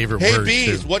favorite hey, word,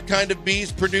 bees, too. What kind of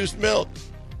bees produce milk?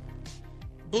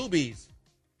 Boobies.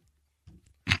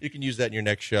 You can use that in your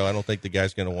next show. I don't think the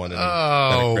guy's going to want any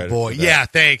kind of credit boy. for that. Yeah,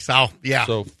 thanks. So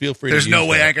feel free There's to use no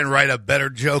way that. I can write a better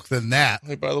joke than that.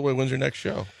 Hey, by the way, when's your next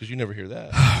show? Because you never hear that.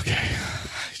 Okay.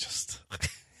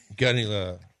 Got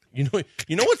any,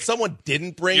 you know what someone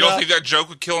didn't bring You don't up? think that joke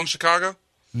would kill in Chicago?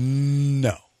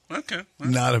 No. Okay.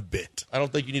 Not a bit. I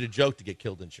don't think you need a joke to get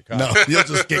killed in Chicago. No, you'll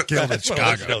just get killed in That's what I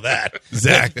want you Chicago. to know that.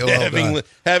 Exactly. Well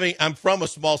done. I'm from a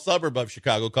small suburb of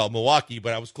Chicago called Milwaukee,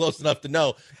 but I was close enough to know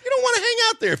you don't want to hang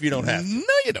out there if you don't have to. No,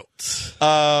 you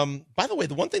don't. By the way,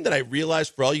 the one thing that I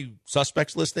realized for all you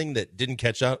suspects listening that didn't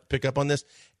pick up on this,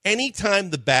 anytime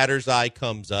the batter's eye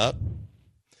comes up,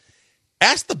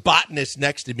 ask the botanist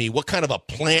next to me what kind of a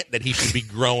plant that he should be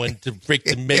growing to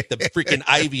make the freaking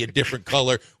ivy a different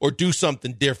color or do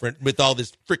something different with all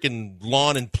this freaking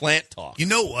lawn and plant talk. You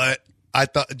know what? I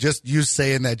thought just you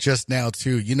saying that just now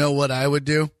too. You know what I would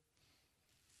do?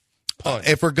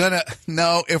 If we're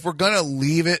gonna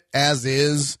leave it as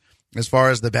is, as far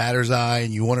as the batter's eye,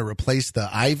 and you want to replace the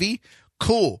ivy,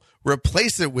 cool.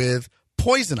 Replace it with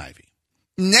poison ivy.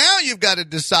 Now you've got to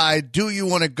decide, do you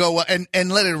want to go and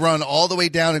let it run all the way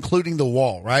down, including the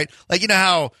wall, right? Like, you know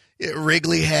how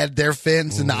Wrigley had their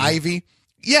fence and the ivy?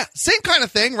 Yeah, same kind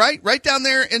of thing, right? Right down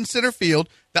there in center field.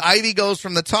 The ivy goes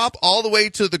from the top all the way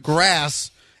to the grass,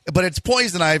 but it's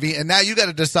poison ivy, and now you got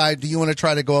to decide, do you want to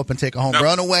try to go up and take a home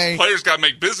run away? Players got to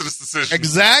make business decisions.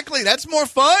 Exactly. That's more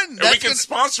fun. And we can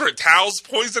sponsor it. Towels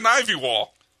Poison Ivy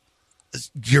Wall.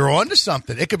 You're on to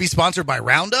something. It could be sponsored by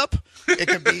Roundup. It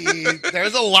could be.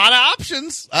 There's a lot of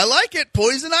options. I like it.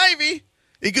 Poison ivy.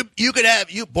 You could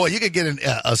get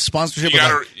a sponsorship with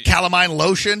like calamine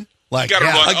lotion. Like, You got to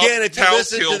yeah. run Again, up if you Tow's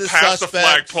listen Hill to the past the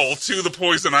suspects- flagpole to the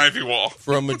poison ivy wall.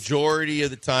 For a majority of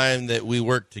the time that we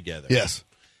worked together. Yes.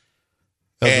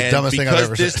 That was And the dumbest thing I've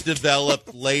ever because said. this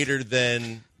developed later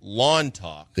than lawn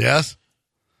talk, Yes.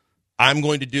 I'm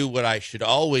going to do what I should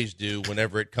always do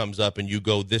whenever it comes up and you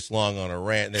go this long on a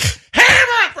rant. And then,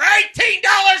 hammer for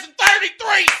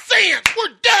 $18.33.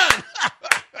 We're done.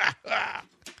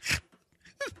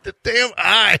 The damn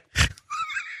eye.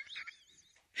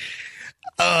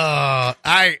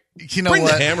 You know Bring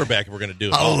what? the hammer back if we're going to do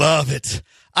it. I love it.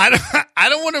 I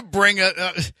don't want to bring a.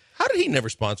 How did he never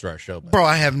sponsor our show? Bro,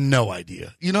 I have no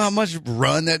idea. You know how much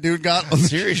run that dude got on the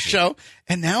seriously. show?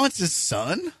 And now it's his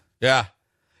son? Yeah.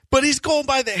 But he's going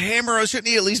by the hammer. Or shouldn't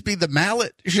he at least be the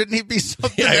mallet? Shouldn't he be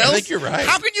something Yeah, else? I think you're right.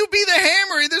 How can you be the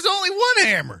hammer? There's only one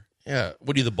hammer. Yeah.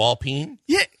 What are you, the ball peen?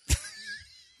 Yeah.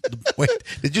 Wait,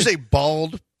 did you say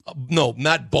bald? No,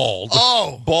 not bald.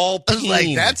 Oh. Ball I was peen.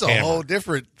 like, that's a hammer. whole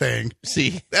different thing.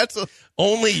 See, That's a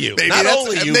only you. Maybe Not that's-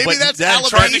 only you, maybe but that's that alopecia.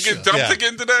 Trying to get dumped Yeah.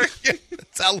 again today?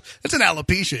 that's an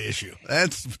alopecia issue.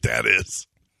 That is.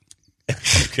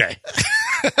 Okay.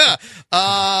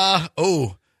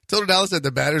 Total Dallas said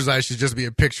the batter's eye should just be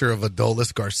a picture of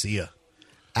Adolis Garcia.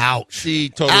 Ouch. See,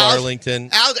 Total Ouch. Arlington.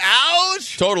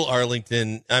 Ouch. Total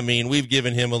Arlington. I mean, we've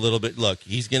given him a little bit. Look,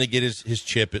 he's going to get his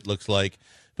chip, it looks like.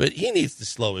 But he needs to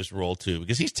slow his roll, too,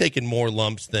 because he's taken more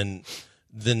lumps than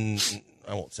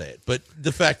I won't say it. But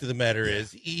the fact of the matter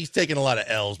is he's taken a lot of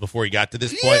L's before he got to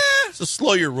this point. Yeah. So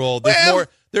slow your roll.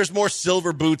 There's more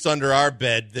silver boots under our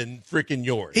bed than freaking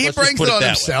yours. He Let's just brings put it on that way.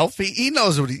 himself. He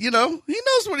knows what he knows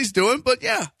what he's doing. But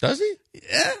yeah, Does he?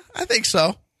 yeah, I think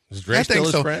so. Is Dre I think still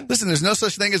his so. friend? Listen, there's no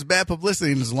such thing as bad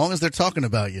publicity, and as long as they're talking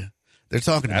about you, they're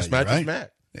talking Ask about Matt you, just right?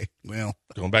 Matt. Hey, well,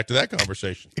 Going back to that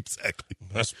conversation. exactly.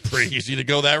 That's pretty easy to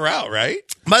go that route, right?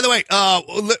 By the way,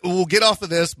 we'll get off of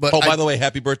this, but Oh, by the way,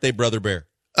 happy birthday, Brother Bear.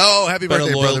 Oh, happy Been a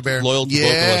birthday, loyal- Brother Bear. loyal to both of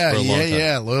us for a long time.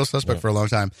 Yeah, loyal suspect for a long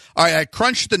time. All right, I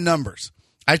crunched the numbers.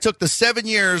 I took the 7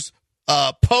 years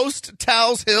post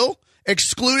Tow's Hill,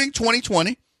 excluding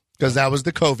 2020, because that was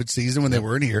the COVID season when they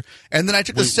weren't here. And then I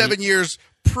took the 7 years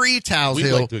pre-Tow's We'd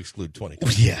Hill. like to exclude 20.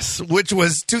 Yes, which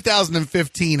was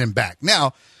 2015 and back.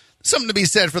 Now, something to be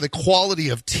said for the quality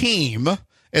of team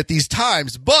at these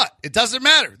times, but it doesn't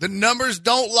matter. The numbers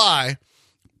don't lie.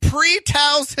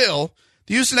 Pre-Tow's Hill,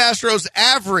 the Houston Astros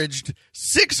averaged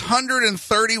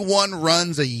 631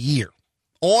 runs a year.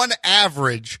 On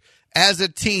average, as a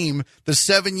team,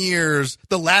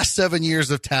 the last 7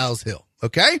 years of Tow's Hill.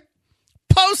 Okay?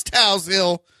 Post Tow's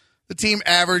Hill, the team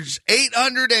averaged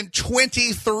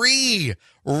 823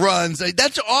 runs.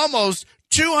 That's almost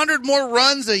 200 more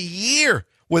runs a year.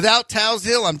 Without Tow's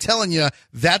Hill, I'm telling you,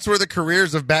 that's where the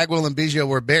careers of Bagwell and Biggio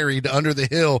were buried under the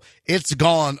hill. It's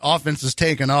gone. Offense is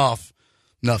taken off.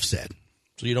 Enough said.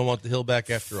 So you don't want the Hill back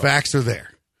after all? Facts are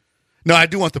there. No, I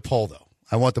do want the poll, though.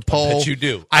 I want the poll. But you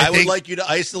do. I would think- like you to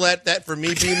isolate that for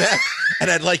me, B-Mac,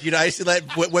 and I'd like you to isolate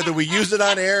whether we use it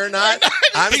on air or not.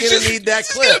 I'm going to need that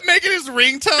clip. Make it his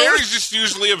ringtone. Barry's just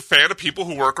usually a fan of people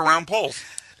who work around polls.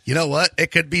 You know what?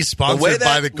 It could be The sponsored way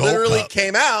by that the Gold literally Cup.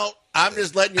 came out, I'm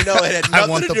just letting you know it had I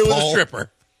want nothing to the do with the poll.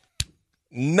 stripper.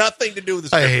 Nothing to do with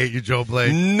the I stripper. hate you, Joe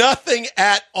Blake. Nothing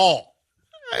at all.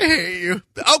 I hate you.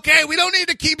 Okay, we don't need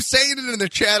to keep saying it in the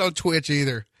chat on Twitch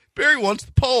either. Barry wants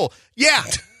the poll. Yeah.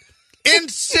 In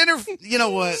center, you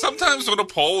know what? Sometimes when a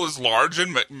poll is large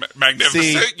and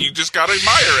magnificent, you just got to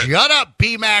admire it. Shut up,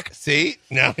 B-Mac. See?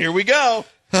 Now here we go.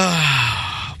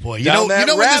 Boy, you Down know that when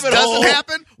this rabbit doesn't hole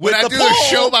happen? When with I the do poll. the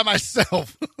show by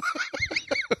myself.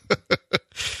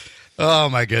 Oh,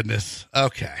 my goodness.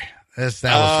 Okay. That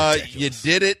was ridiculous.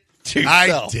 You did it to I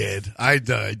yourself. did. I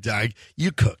did.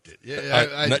 You cooked it.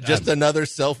 Yeah, Just another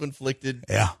self-inflicted.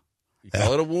 yeah. You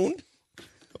call it a wound?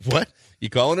 What? You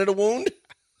calling it a wound?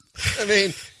 I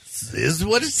mean, This is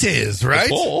what it is, right?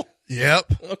 poll.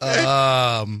 Yep.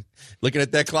 Okay. Looking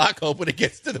at that clock, hoping it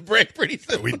gets to the break pretty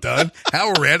soon. We done?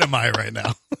 How red am I right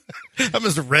now? I'm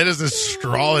as red as a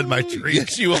straw in my tree.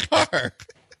 Yes, you are.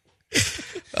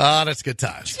 Oh, that's good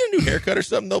times. Get a new haircut or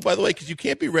something, though, by the way, because you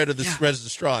can't be red as the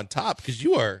straw on top, because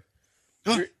you are.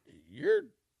 You're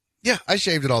Yeah, I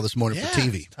shaved it all this morning for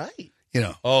TV. it's tight. You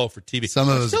know, Oh, for TV. Some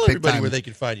of those Tell big everybody time where they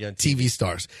can find you on TV. TV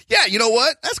stars. Yeah, you know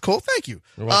what? That's cool. Thank you.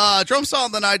 Drum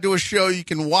Solid and I do a show you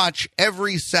can watch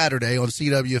every Saturday on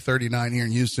CW39 here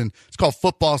in Houston. It's called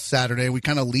Football Saturday. We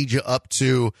kind of lead you up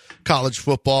to college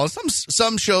football.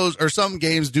 Some shows or some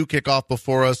games do kick off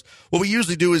before us. What we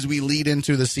usually do is we lead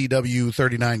into the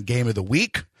CW39 game of the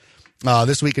week.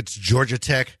 This week it's Georgia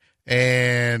Tech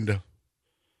and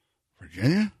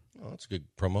Virginia. Oh, that's a good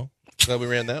promo. Glad we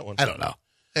ran that one. I don't know.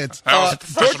 It's That was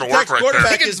professional Georgia work Tech's right quarterback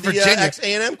there. I think is it's the Virginia.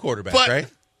 ex-A&M quarterback, But- right?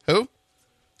 who?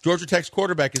 Georgia Tech's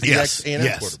quarterback is the ex-A&M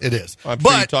quarterback. Yes, it is. I'm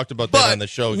sure you talked about that on the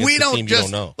show against we the don't team just,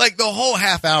 you don't know. Like, the whole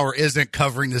half hour isn't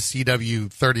covering the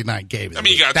CW 39 game. I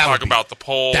mean, you got to talk about the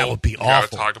poll. That would be awful. You got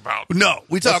to talk about. No,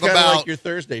 we talk That's about like your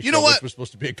Thursday show, you know what? which was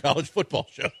supposed to be a college football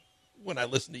show when I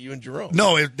listened to you and Jerome.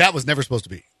 No, that was never supposed to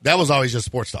be. That was always just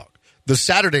sports talk. The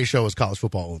Saturday show was college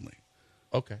football only.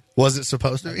 Okay. Was it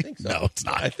supposed to be? I think so. No, it's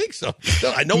not. I think so.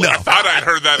 No, I know. No. I thought I'd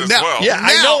heard that as well. Yeah,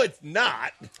 I know it's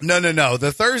not. No.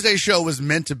 The Thursday show was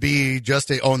meant to be just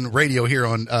on radio here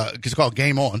on it's called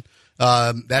Game On.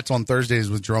 That's on Thursdays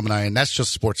with Jerome and I, and that's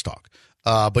just sports talk.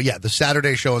 But yeah, the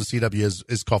Saturday show on CW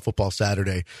is called Football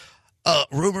Saturday.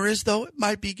 Rumor is though it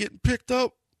might be getting picked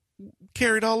up,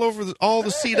 carried all over all the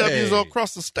CWs all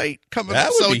across the state coming That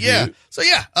up. would So be yeah,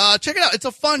 huge. check it out. It's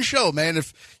a fun show, man.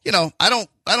 If I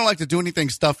don't like to do anything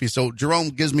stuffy, so Jerome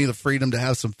gives me the freedom to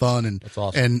have some fun and That's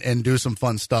awesome. and do some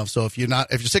fun stuff. So if you're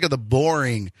sick of the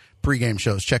boring pregame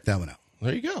shows, check that one out.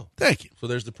 There you go. Thank you. So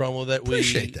there's the promo that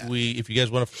Appreciate that. if you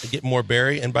guys want to get more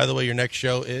Barry, and by the way, your next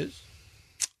show is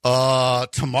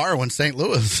Tomorrow in St.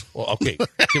 Louis. well, okay.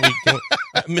 Can we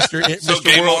Mr.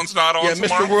 Game World, On's not on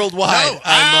tomorrow? Mr. Worldwide. No,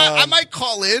 I might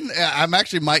call in.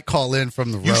 Might call in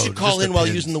from the road. You should call Just in while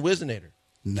depends. using the Wizinator.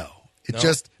 No, it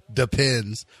just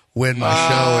depends when my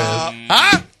show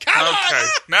is. Come Okay.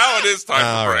 Now it is time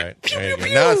All for break. right. There you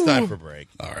go. Now it's time for break.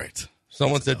 on! All right.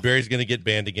 Someone said Barry's going to get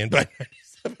banned again by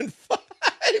 97.5.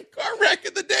 Car wreck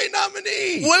of the day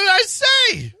nominee. What did I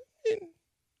say?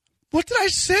 What did I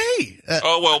say?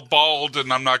 Bald,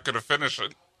 and I'm not going to finish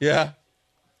it. Yeah.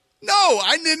 No,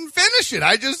 I didn't finish it.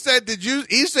 I just said,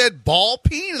 he said ball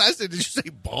peen, and I said, did you say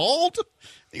bald?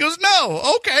 He goes, no.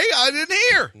 Okay, I didn't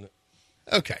hear.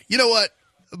 Okay, you know what?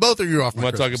 Both of you are off my You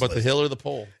want to talk Christmas about the list. hill or the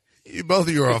pole? Both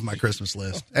of you are off my Christmas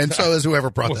list. And so is whoever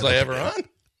brought Was that I up ever again. on?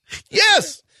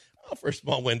 Yes. Oh, for a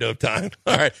small window of time.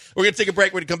 All right. We're going to take a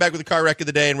break. We're going to come back with the car wreck of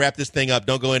the day and wrap this thing up.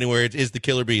 Don't go anywhere. It is the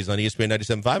Killer Bees on ESPN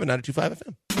 97.5 and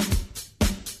 92.5 FM.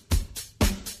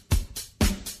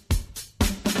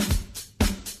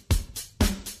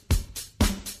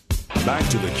 Back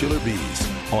to the Killer Bees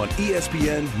on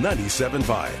ESPN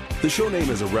 97.5. The show name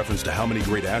is a reference to how many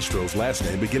great Astros' last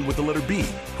name begin with the letter B,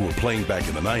 who were playing back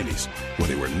in the 90s when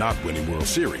they were not winning World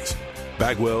Series.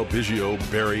 Bagwell, Biggio,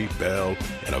 Barry, Bell,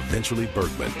 and eventually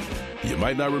Bergman. You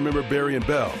might not remember Barry and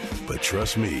Bell, but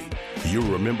trust me, you'll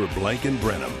remember Blank and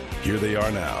Branham. Here they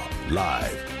are now,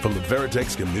 live from the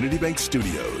Veritex Community Bank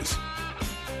Studios.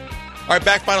 All right,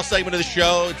 back final segment of the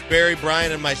show. It's Barry,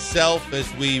 Brian, and myself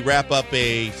as we wrap up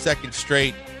a second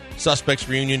straight Suspects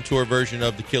Reunion Tour version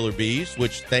of the Killer Bees,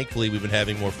 which thankfully we've been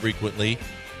having more frequently.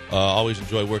 Always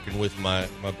enjoy working with my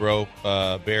bro,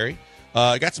 Barry.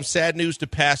 I got some sad news to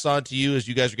pass on to you as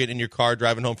you guys are getting in your car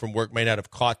driving home from work. May not have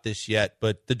caught this yet,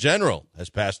 but the General has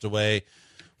passed away.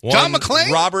 John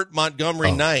McClane? Robert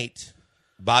Montgomery Knight,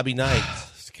 Bobby Knight,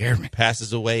 Scared me.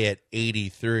 passes away at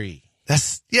 83.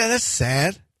 That's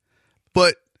sad.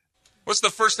 But What's the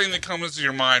first thing that comes to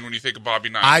your mind when you think of Bobby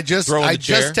Knight? I just Throwing the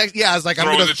chair? text. Yeah, I was like, I'm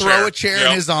Throwing going to the throw chair. a chair Yep.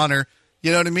 in his honor.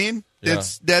 You know what I mean? Yeah.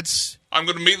 That's I'm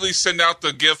going to immediately send out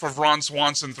the gif of Ron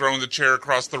Swanson throwing the chair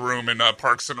across the room in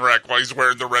Parks and Rec while he's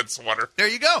wearing the red sweater. there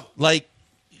you go. Like,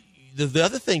 the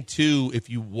other thing, too, if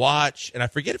you watch, and I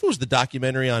forget if it was the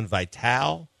documentary on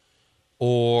Vital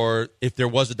or if there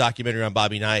was a documentary on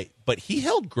Bobby Knight, but he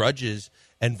held grudges,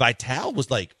 and Vital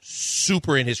was, like,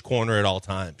 super in his corner at all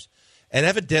times. And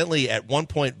evidently, at one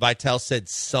point, Vital said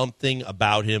something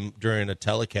about him during a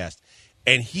telecast,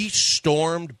 and he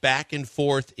stormed back and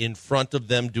forth in front of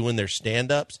them doing their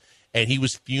stand-ups, and he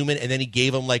was fuming, and then he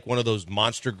gave him, like, one of those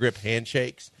monster grip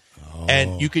handshakes.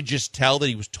 And you could just tell that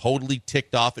he was totally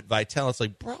ticked off at Vital. It's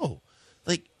like, bro,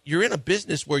 like, you're in a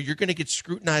business where you're going to get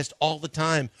scrutinized all the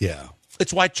time. Yeah.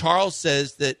 It's why Charles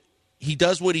says that he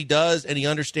does what he does, and he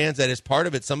understands that as part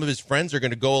of it, some of his friends are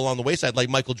going to go along the wayside, like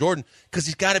Michael Jordan, because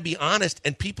he's got to be honest,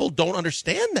 and people don't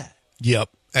understand that. Yep.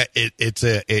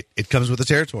 It comes with the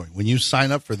territory. When you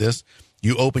sign up for this,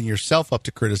 you open yourself up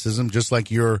to criticism, just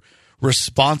like you're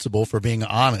responsible for being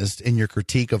honest in your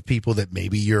critique of people that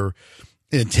maybe you're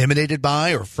intimidated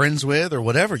by or friends with or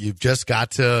whatever. You've just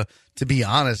got to be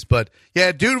honest. But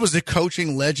yeah, dude was a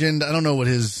coaching legend. I don't know what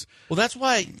his. Well, that's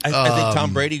why I think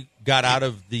Tom Brady got out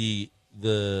of the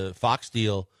Fox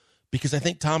deal, because I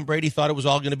think Tom Brady thought it was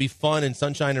all going to be fun and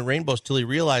sunshine and rainbows till he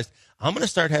realized, I'm going to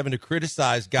start having to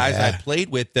criticize guys I played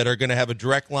with that are going to have a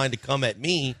direct line to come at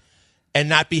me and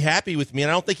not be happy with me.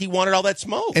 And I don't think he wanted all that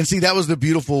smoke. And see, that was the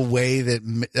beautiful way that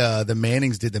the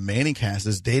Mannings did the Manning cast,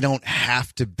 is they don't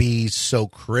have to be so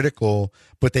critical,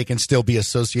 but they can still be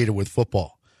associated with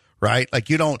football. right? Like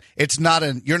you're not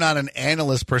an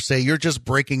analyst per se. You're just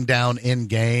breaking down in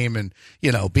game and,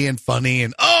 being funny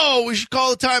and, we should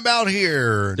call a timeout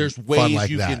here. There's ways like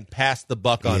you that. can pass the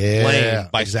buck on blame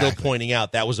by exactly. still pointing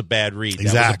out that was a bad read. That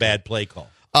Exactly. was a bad play call.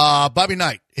 Bobby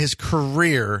Knight, his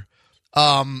career,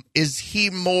 is he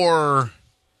more...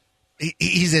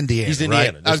 He's Indiana. He's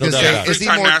Indiana. Right? I was There's going no to doubt say, is he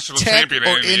Three-time more national Tech champion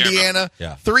or in Indiana?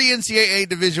 Yeah. 3 NCAA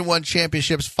Division I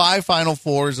championships, 5 Final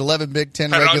Fours, 11 Big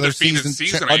Ten Had an regular undefeated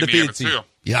season. in Indiana, too.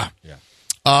 Yeah.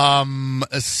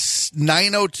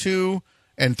 902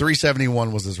 and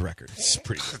 371 was his record. It's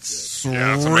pretty good. It's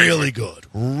it's really good.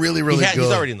 Really, really good.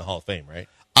 He's already in the Hall of Fame, right?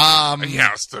 He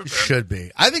has to. Should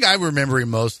be. I think I remember him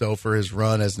most, though, for his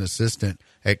run as an assistant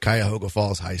at Cuyahoga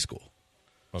Falls High School.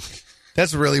 Okay.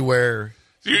 That's really where...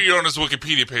 You're on his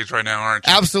Wikipedia page right now, aren't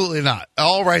you? Absolutely not.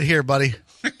 All right here, buddy.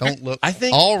 Don't look. I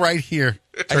think all right here.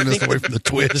 Turn this away from the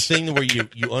Twitch. The thing where you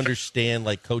understand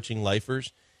like coaching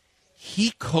lifers, he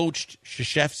coached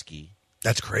Krzyzewski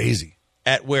That's crazy.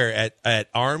 at where at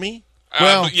Army.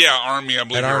 Well, yeah, Army. I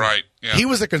believe at you're Army. right. Yeah. He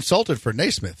was a consultant for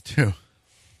Naismith too.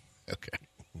 Okay.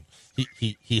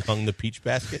 He hung the peach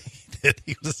basket.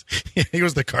 he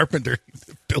was the carpenter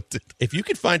that built it. If you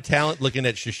could find talent looking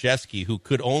at Krzyzewski who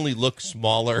could only look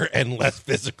smaller and less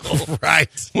physical Right.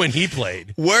 when he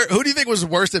played. Who do you think was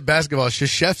worse at basketball,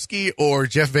 Krzyzewski or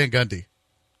Jeff Van Gundy?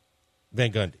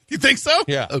 Van Gundy. You think so?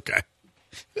 Yeah. Okay.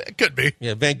 It could be.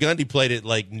 Yeah, Van Gundy played at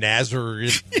like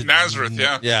Nazareth. Nazareth,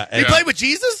 yeah. Yeah. He played with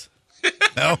Jesus?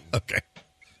 No? Okay.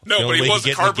 No, The but only he way was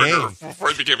he a could get in the carpenter game. before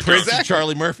he became a Prince coach. and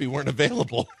Charlie Murphy weren't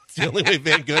available. It's the only way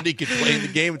Van Gundy could play in the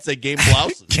game and say game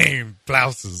blouses. Game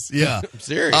blouses. Yeah. I'm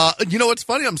serious. You know what's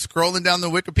funny? I'm scrolling down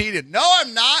the Wikipedia. No,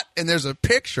 I'm not. And there's a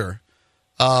picture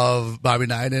of Bobby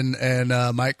Knight and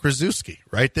Mike Krzyzewski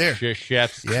right there.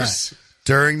 Krzyzewski. Yeah.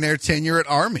 During their tenure at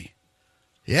Army.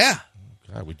 Yeah.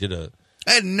 God, we did a...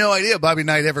 I had no idea Bobby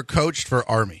Knight ever coached for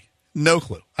Army. No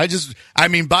clue.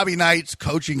 Bobby Knight's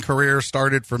coaching career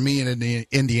started for me in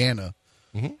Indiana.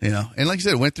 Mm-hmm. And like you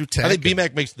said, went through Tech. I think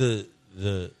BMAC makes the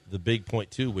big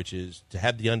point, too, which is to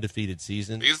have the undefeated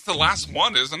season. It's the last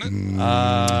one, isn't it?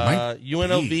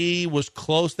 UNLV was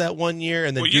close that one year,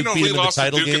 and then Duke beat them in the lost to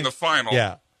title Duke game. in the final.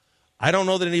 Yeah. I don't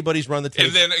know that anybody's run the table.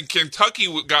 And then Kentucky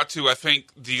got to, I think,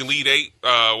 the Elite Eight,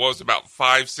 about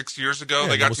 5-6 years ago? Yeah,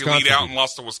 they got to the Elite Wisconsin Out and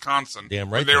lost to Wisconsin.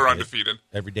 Damn right. They were did. undefeated.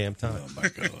 Every damn time. Oh, my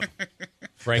God.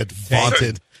 Frank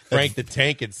the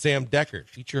Tank and Sam Decker.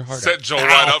 Eat your heart out. Set Joel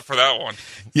right up for that one.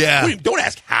 Yeah. Wait, don't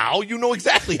ask how. You know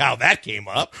exactly how that came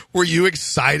up. Were you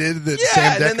excited that Yeah,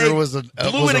 Sam and then Decker they was a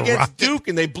blew was it a against Rocket? Duke,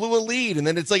 and they blew a lead, and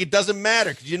then it's like it doesn't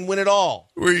matter because you didn't win it all.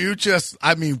 Were you just,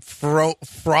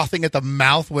 frothing at the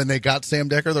mouth when they got Sam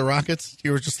Decker, the Rockets?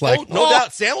 You were just like, no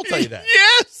doubt. Sam will tell you that.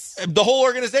 Yes. The whole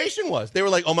organization was. They were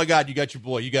like, "Oh my God, you got your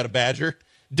boy. You got a Badger."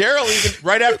 Daryl even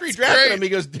right after he drafted great. him, he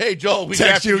goes, "Hey Joel, we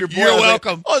Text drafted you, your boy." you're I was like,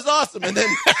 welcome. oh, it's awesome. And then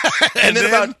and then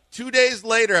about 2 days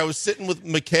later, I was sitting with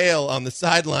McHale on the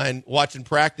sideline watching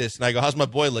practice, and I go, "How's my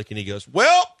boy looking?" He goes,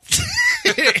 "Well,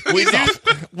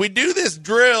 we do this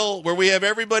drill where we have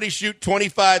everybody shoot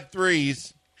 25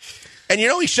 threes, and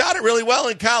he shot it really well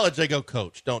in college." I go,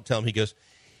 "Coach, don't tell him." He goes,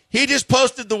 "He just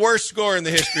posted the worst score in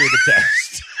the history of the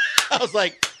test." I was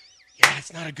like, yeah,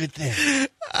 it's not a good thing.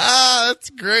 That's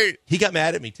great. He got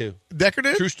mad at me too. Decker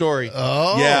did? True story.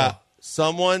 Oh. Yeah.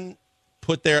 Someone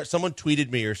tweeted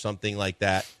me or something like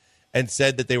that and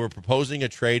said that they were proposing a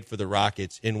trade for the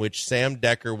Rockets in which Sam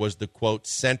Decker was the, quote,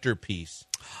 centerpiece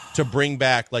to bring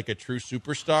back like a true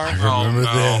superstar. I remember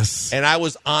this. And I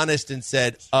was honest and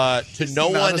said, to no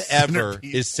not one a ever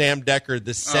centerpiece. is Sam Decker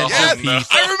the no. centerpiece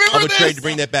I remember of a this. trade to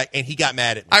bring that back. And he got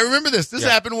mad at me. I remember this. This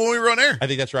happened when we were on air. I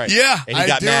think that's right. Yeah, and he I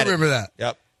got do mad remember at me. that.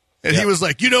 Yep. And he was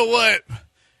like, you know what?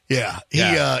 Yeah.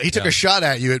 He took Yeah. a shot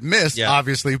at you. It missed, Yeah.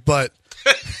 obviously, but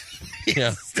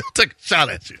Yeah. still took a shot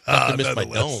at you. I missed my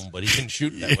nonetheless. dome, but he didn't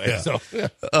shoot that way. Yeah. So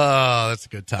That's a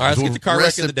good time. All right, let's get the car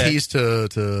Rest wreck of in the day. peace to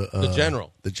the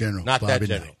general. The general. Not Bobby that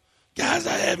general. Knight. Guys,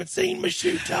 I haven't seen my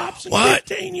shoe tops in What?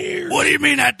 15 years. What do you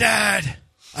mean I died?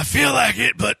 I feel like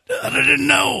it, but I didn't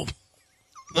know.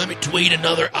 Let me tweet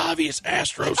another obvious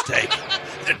Astros take.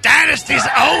 The dynasty's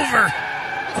over.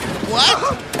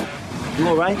 What? You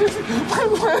all right? My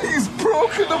leg's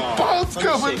broken. The bone's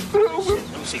coming through.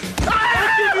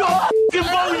 Give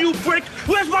me you prick!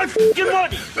 Where's my f***ing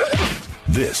money?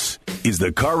 This is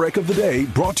the Car Wreck of the Day,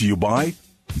 brought to you by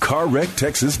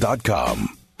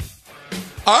CarWreckTexas.com.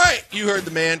 All right, you heard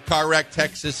the man,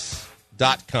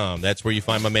 CarWreckTexas.com. That's where you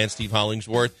find my man, Steve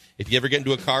Hollingsworth. If you ever get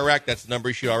into a car wreck, that's the number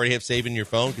you should already have saved in your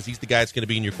phone because he's the guy that's going to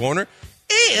be in your corner.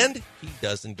 And he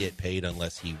doesn't get paid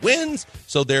unless he wins.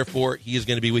 So, therefore, he is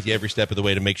going to be with you every step of the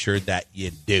way to make sure that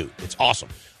you do. It's awesome.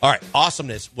 All right,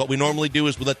 awesomeness. What we normally do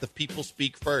is we let the people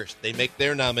speak first. They make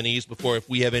their nominees before, if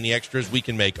we have any extras, we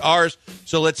can make ours.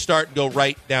 So let's start and go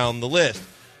right down the list.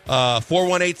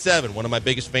 4187, one of my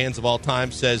biggest fans of all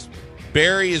time, says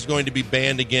Barry is going to be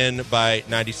banned again by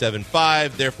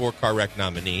 97.5, therefore car wreck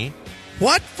nominee.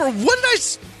 What? For what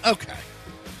did okay.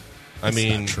 That's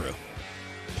not true.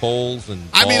 Polls and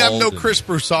I'm no Chris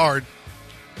Broussard.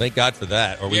 Thank God for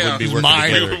that, or we wouldn't be working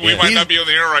mine. together. We might not be on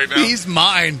the air right now. He's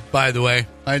mine, by the way.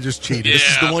 I just cheated. This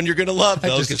is the one you're going to love,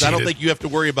 though, just because I don't cheated. think you have to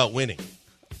worry about winning.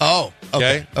 Oh,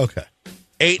 okay.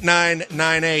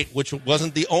 8998, which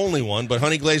wasn't the only one, but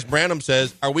Honey Glazed Branham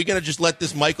says, are we going to just let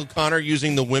this Michael Connor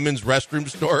using the women's restroom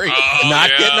story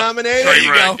not get nominated? Train There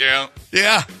you wreck, go.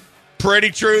 Yeah. Pretty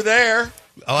true there.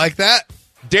 I like that.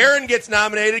 Darren gets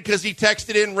nominated because he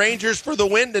texted in Rangers for the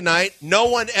win tonight. No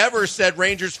one ever said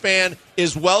Rangers fan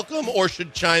is welcome or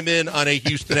should chime in on a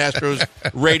Houston Astros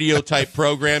radio-type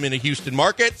program in a Houston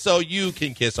market, so you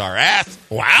can kiss our ass.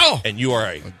 Wow. And you are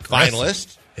a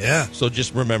finalist. Yeah. So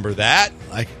just remember that.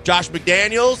 Josh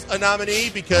McDaniels, a nominee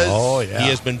because he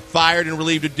has been fired and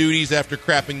relieved of duties after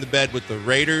crapping the bed with the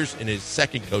Raiders in his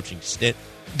second coaching stint.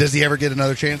 Does he ever get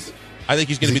another chance? I think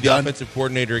he's going to be the offensive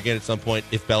coordinator again at some point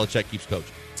if Belichick keeps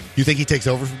coaching. You think he takes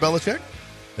over for Belichick?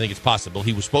 I think it's possible.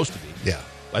 He was supposed to be. Yeah.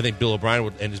 I think Bill O'Brien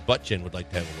and his butt chin would like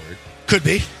to have a word. Could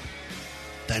be.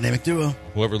 Dynamic duo.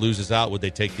 Whoever loses out, would they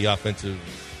take the offensive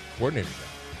coordinator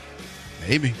job?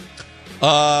 Maybe.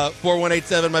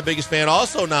 4187, my biggest fan,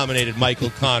 also nominated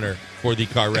Michael Connor for the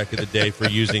car wreck of the day for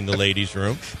using the ladies'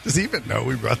 room. Does he even know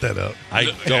we brought that up? I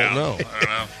don't know. I don't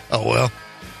know. Oh, well.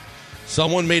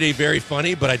 Someone made a very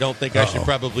funny, but I don't think I should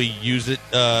probably use it.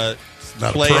 Not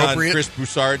play on appropriate. Chris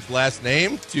Broussard's last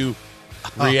name to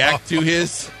react to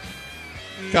his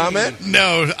comment.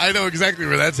 No, I know exactly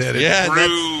where that's headed. Yeah,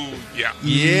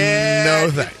 Yeah. No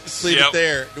thanks. Just leave it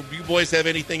there. Do you boys have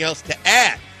anything else to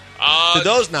add to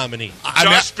those nominees?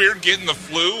 Josh Beard getting the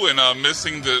flu and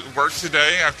missing the work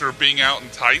today after being out in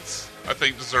tights, I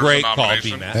think deserves Great a call,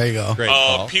 nomination. B-Matt. There you go. Great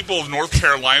call. People of North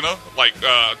Carolina,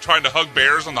 trying to hug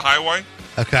bears on the highway.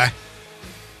 Okay.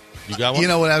 You got one? You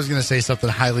know what? I was going to say something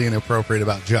highly inappropriate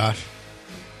about Josh.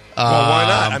 Well, why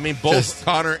not? I mean, both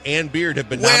Connor and Beard have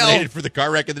been nominated for the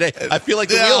car wreck of the day. I feel like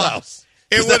the wheelhouse.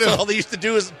 It That's all they used to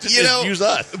do is use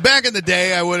us. Back in the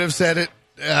day, I would have said it.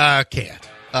 Can't.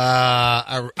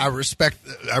 I respect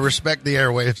the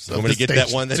airwaves. I'm going to get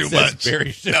that one that too says much.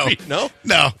 Barry should No. be. No?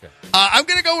 No. Okay. I'm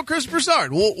going to go with Chris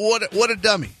Broussard. What a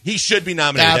dummy. He should be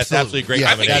nominated. That's absolutely a great Yeah,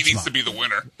 I think nomination. he needs to be the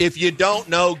winner. If you don't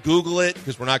know, Google it,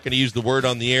 because we're not going to use the word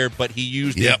on the air, but he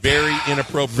used a very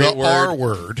inappropriate The R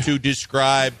word to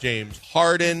describe James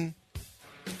Harden.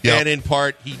 Yep. And in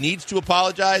part, he needs to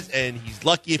apologize, and he's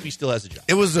lucky if he still has a job.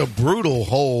 It was a brutal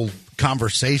whole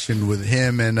conversation with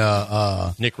him and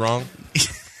Nick Wrong?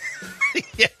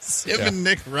 yes, him and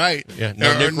Nick Wright. Yeah,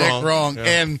 no, Or Nick Wrong. Yeah.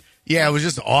 And it was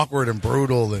just awkward and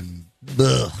brutal and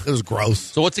ugh, it was gross.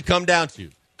 So what's it come down to?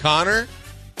 Connor,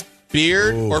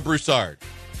 Beard, or Broussard?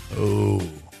 Oh.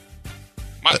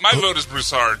 My vote is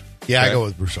Broussard. Yeah, Okay. I go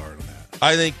with Broussard on that.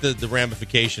 I think the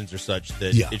ramifications are such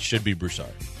that it should be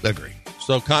Broussard. Agree.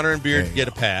 So Connor and Beard get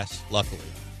a pass, luckily.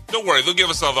 Don't worry, they'll give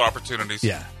us other opportunities.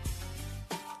 Yeah.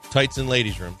 Tights and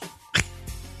ladies' rooms.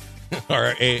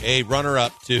 Or a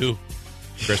runner-up to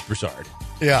Chris Broussard.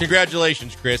 Yeah.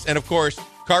 Congratulations, Chris. And, of course,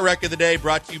 Car Wreck of the Day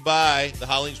brought to you by the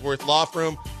Hollingsworth Law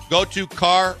Firm. Go to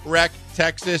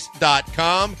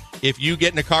carwrecktexas.com. If you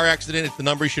get in a car accident, it's the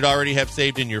number you should already have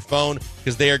saved in your phone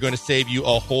because they are going to save you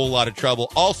a whole lot of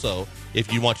trouble. Also,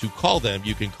 if you want to call them,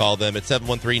 you can call them at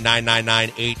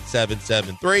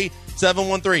 713-999-8773.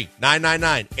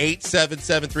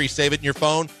 713-999-8773. Save it in your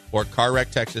phone or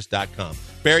carwrecktexas.com.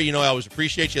 Barry, you know I always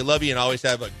appreciate you. I love you and always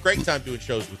have a great time doing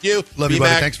shows with you. Love you,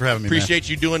 buddy. Thanks for having me, Appreciate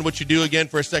you doing what you do again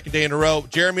for a second day in a row.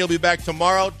 Jeremy will be back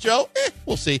tomorrow. Joe,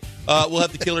 we'll see. We'll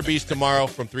have the Killer Bees tomorrow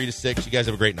from 3 to 6. You guys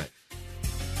have a great night.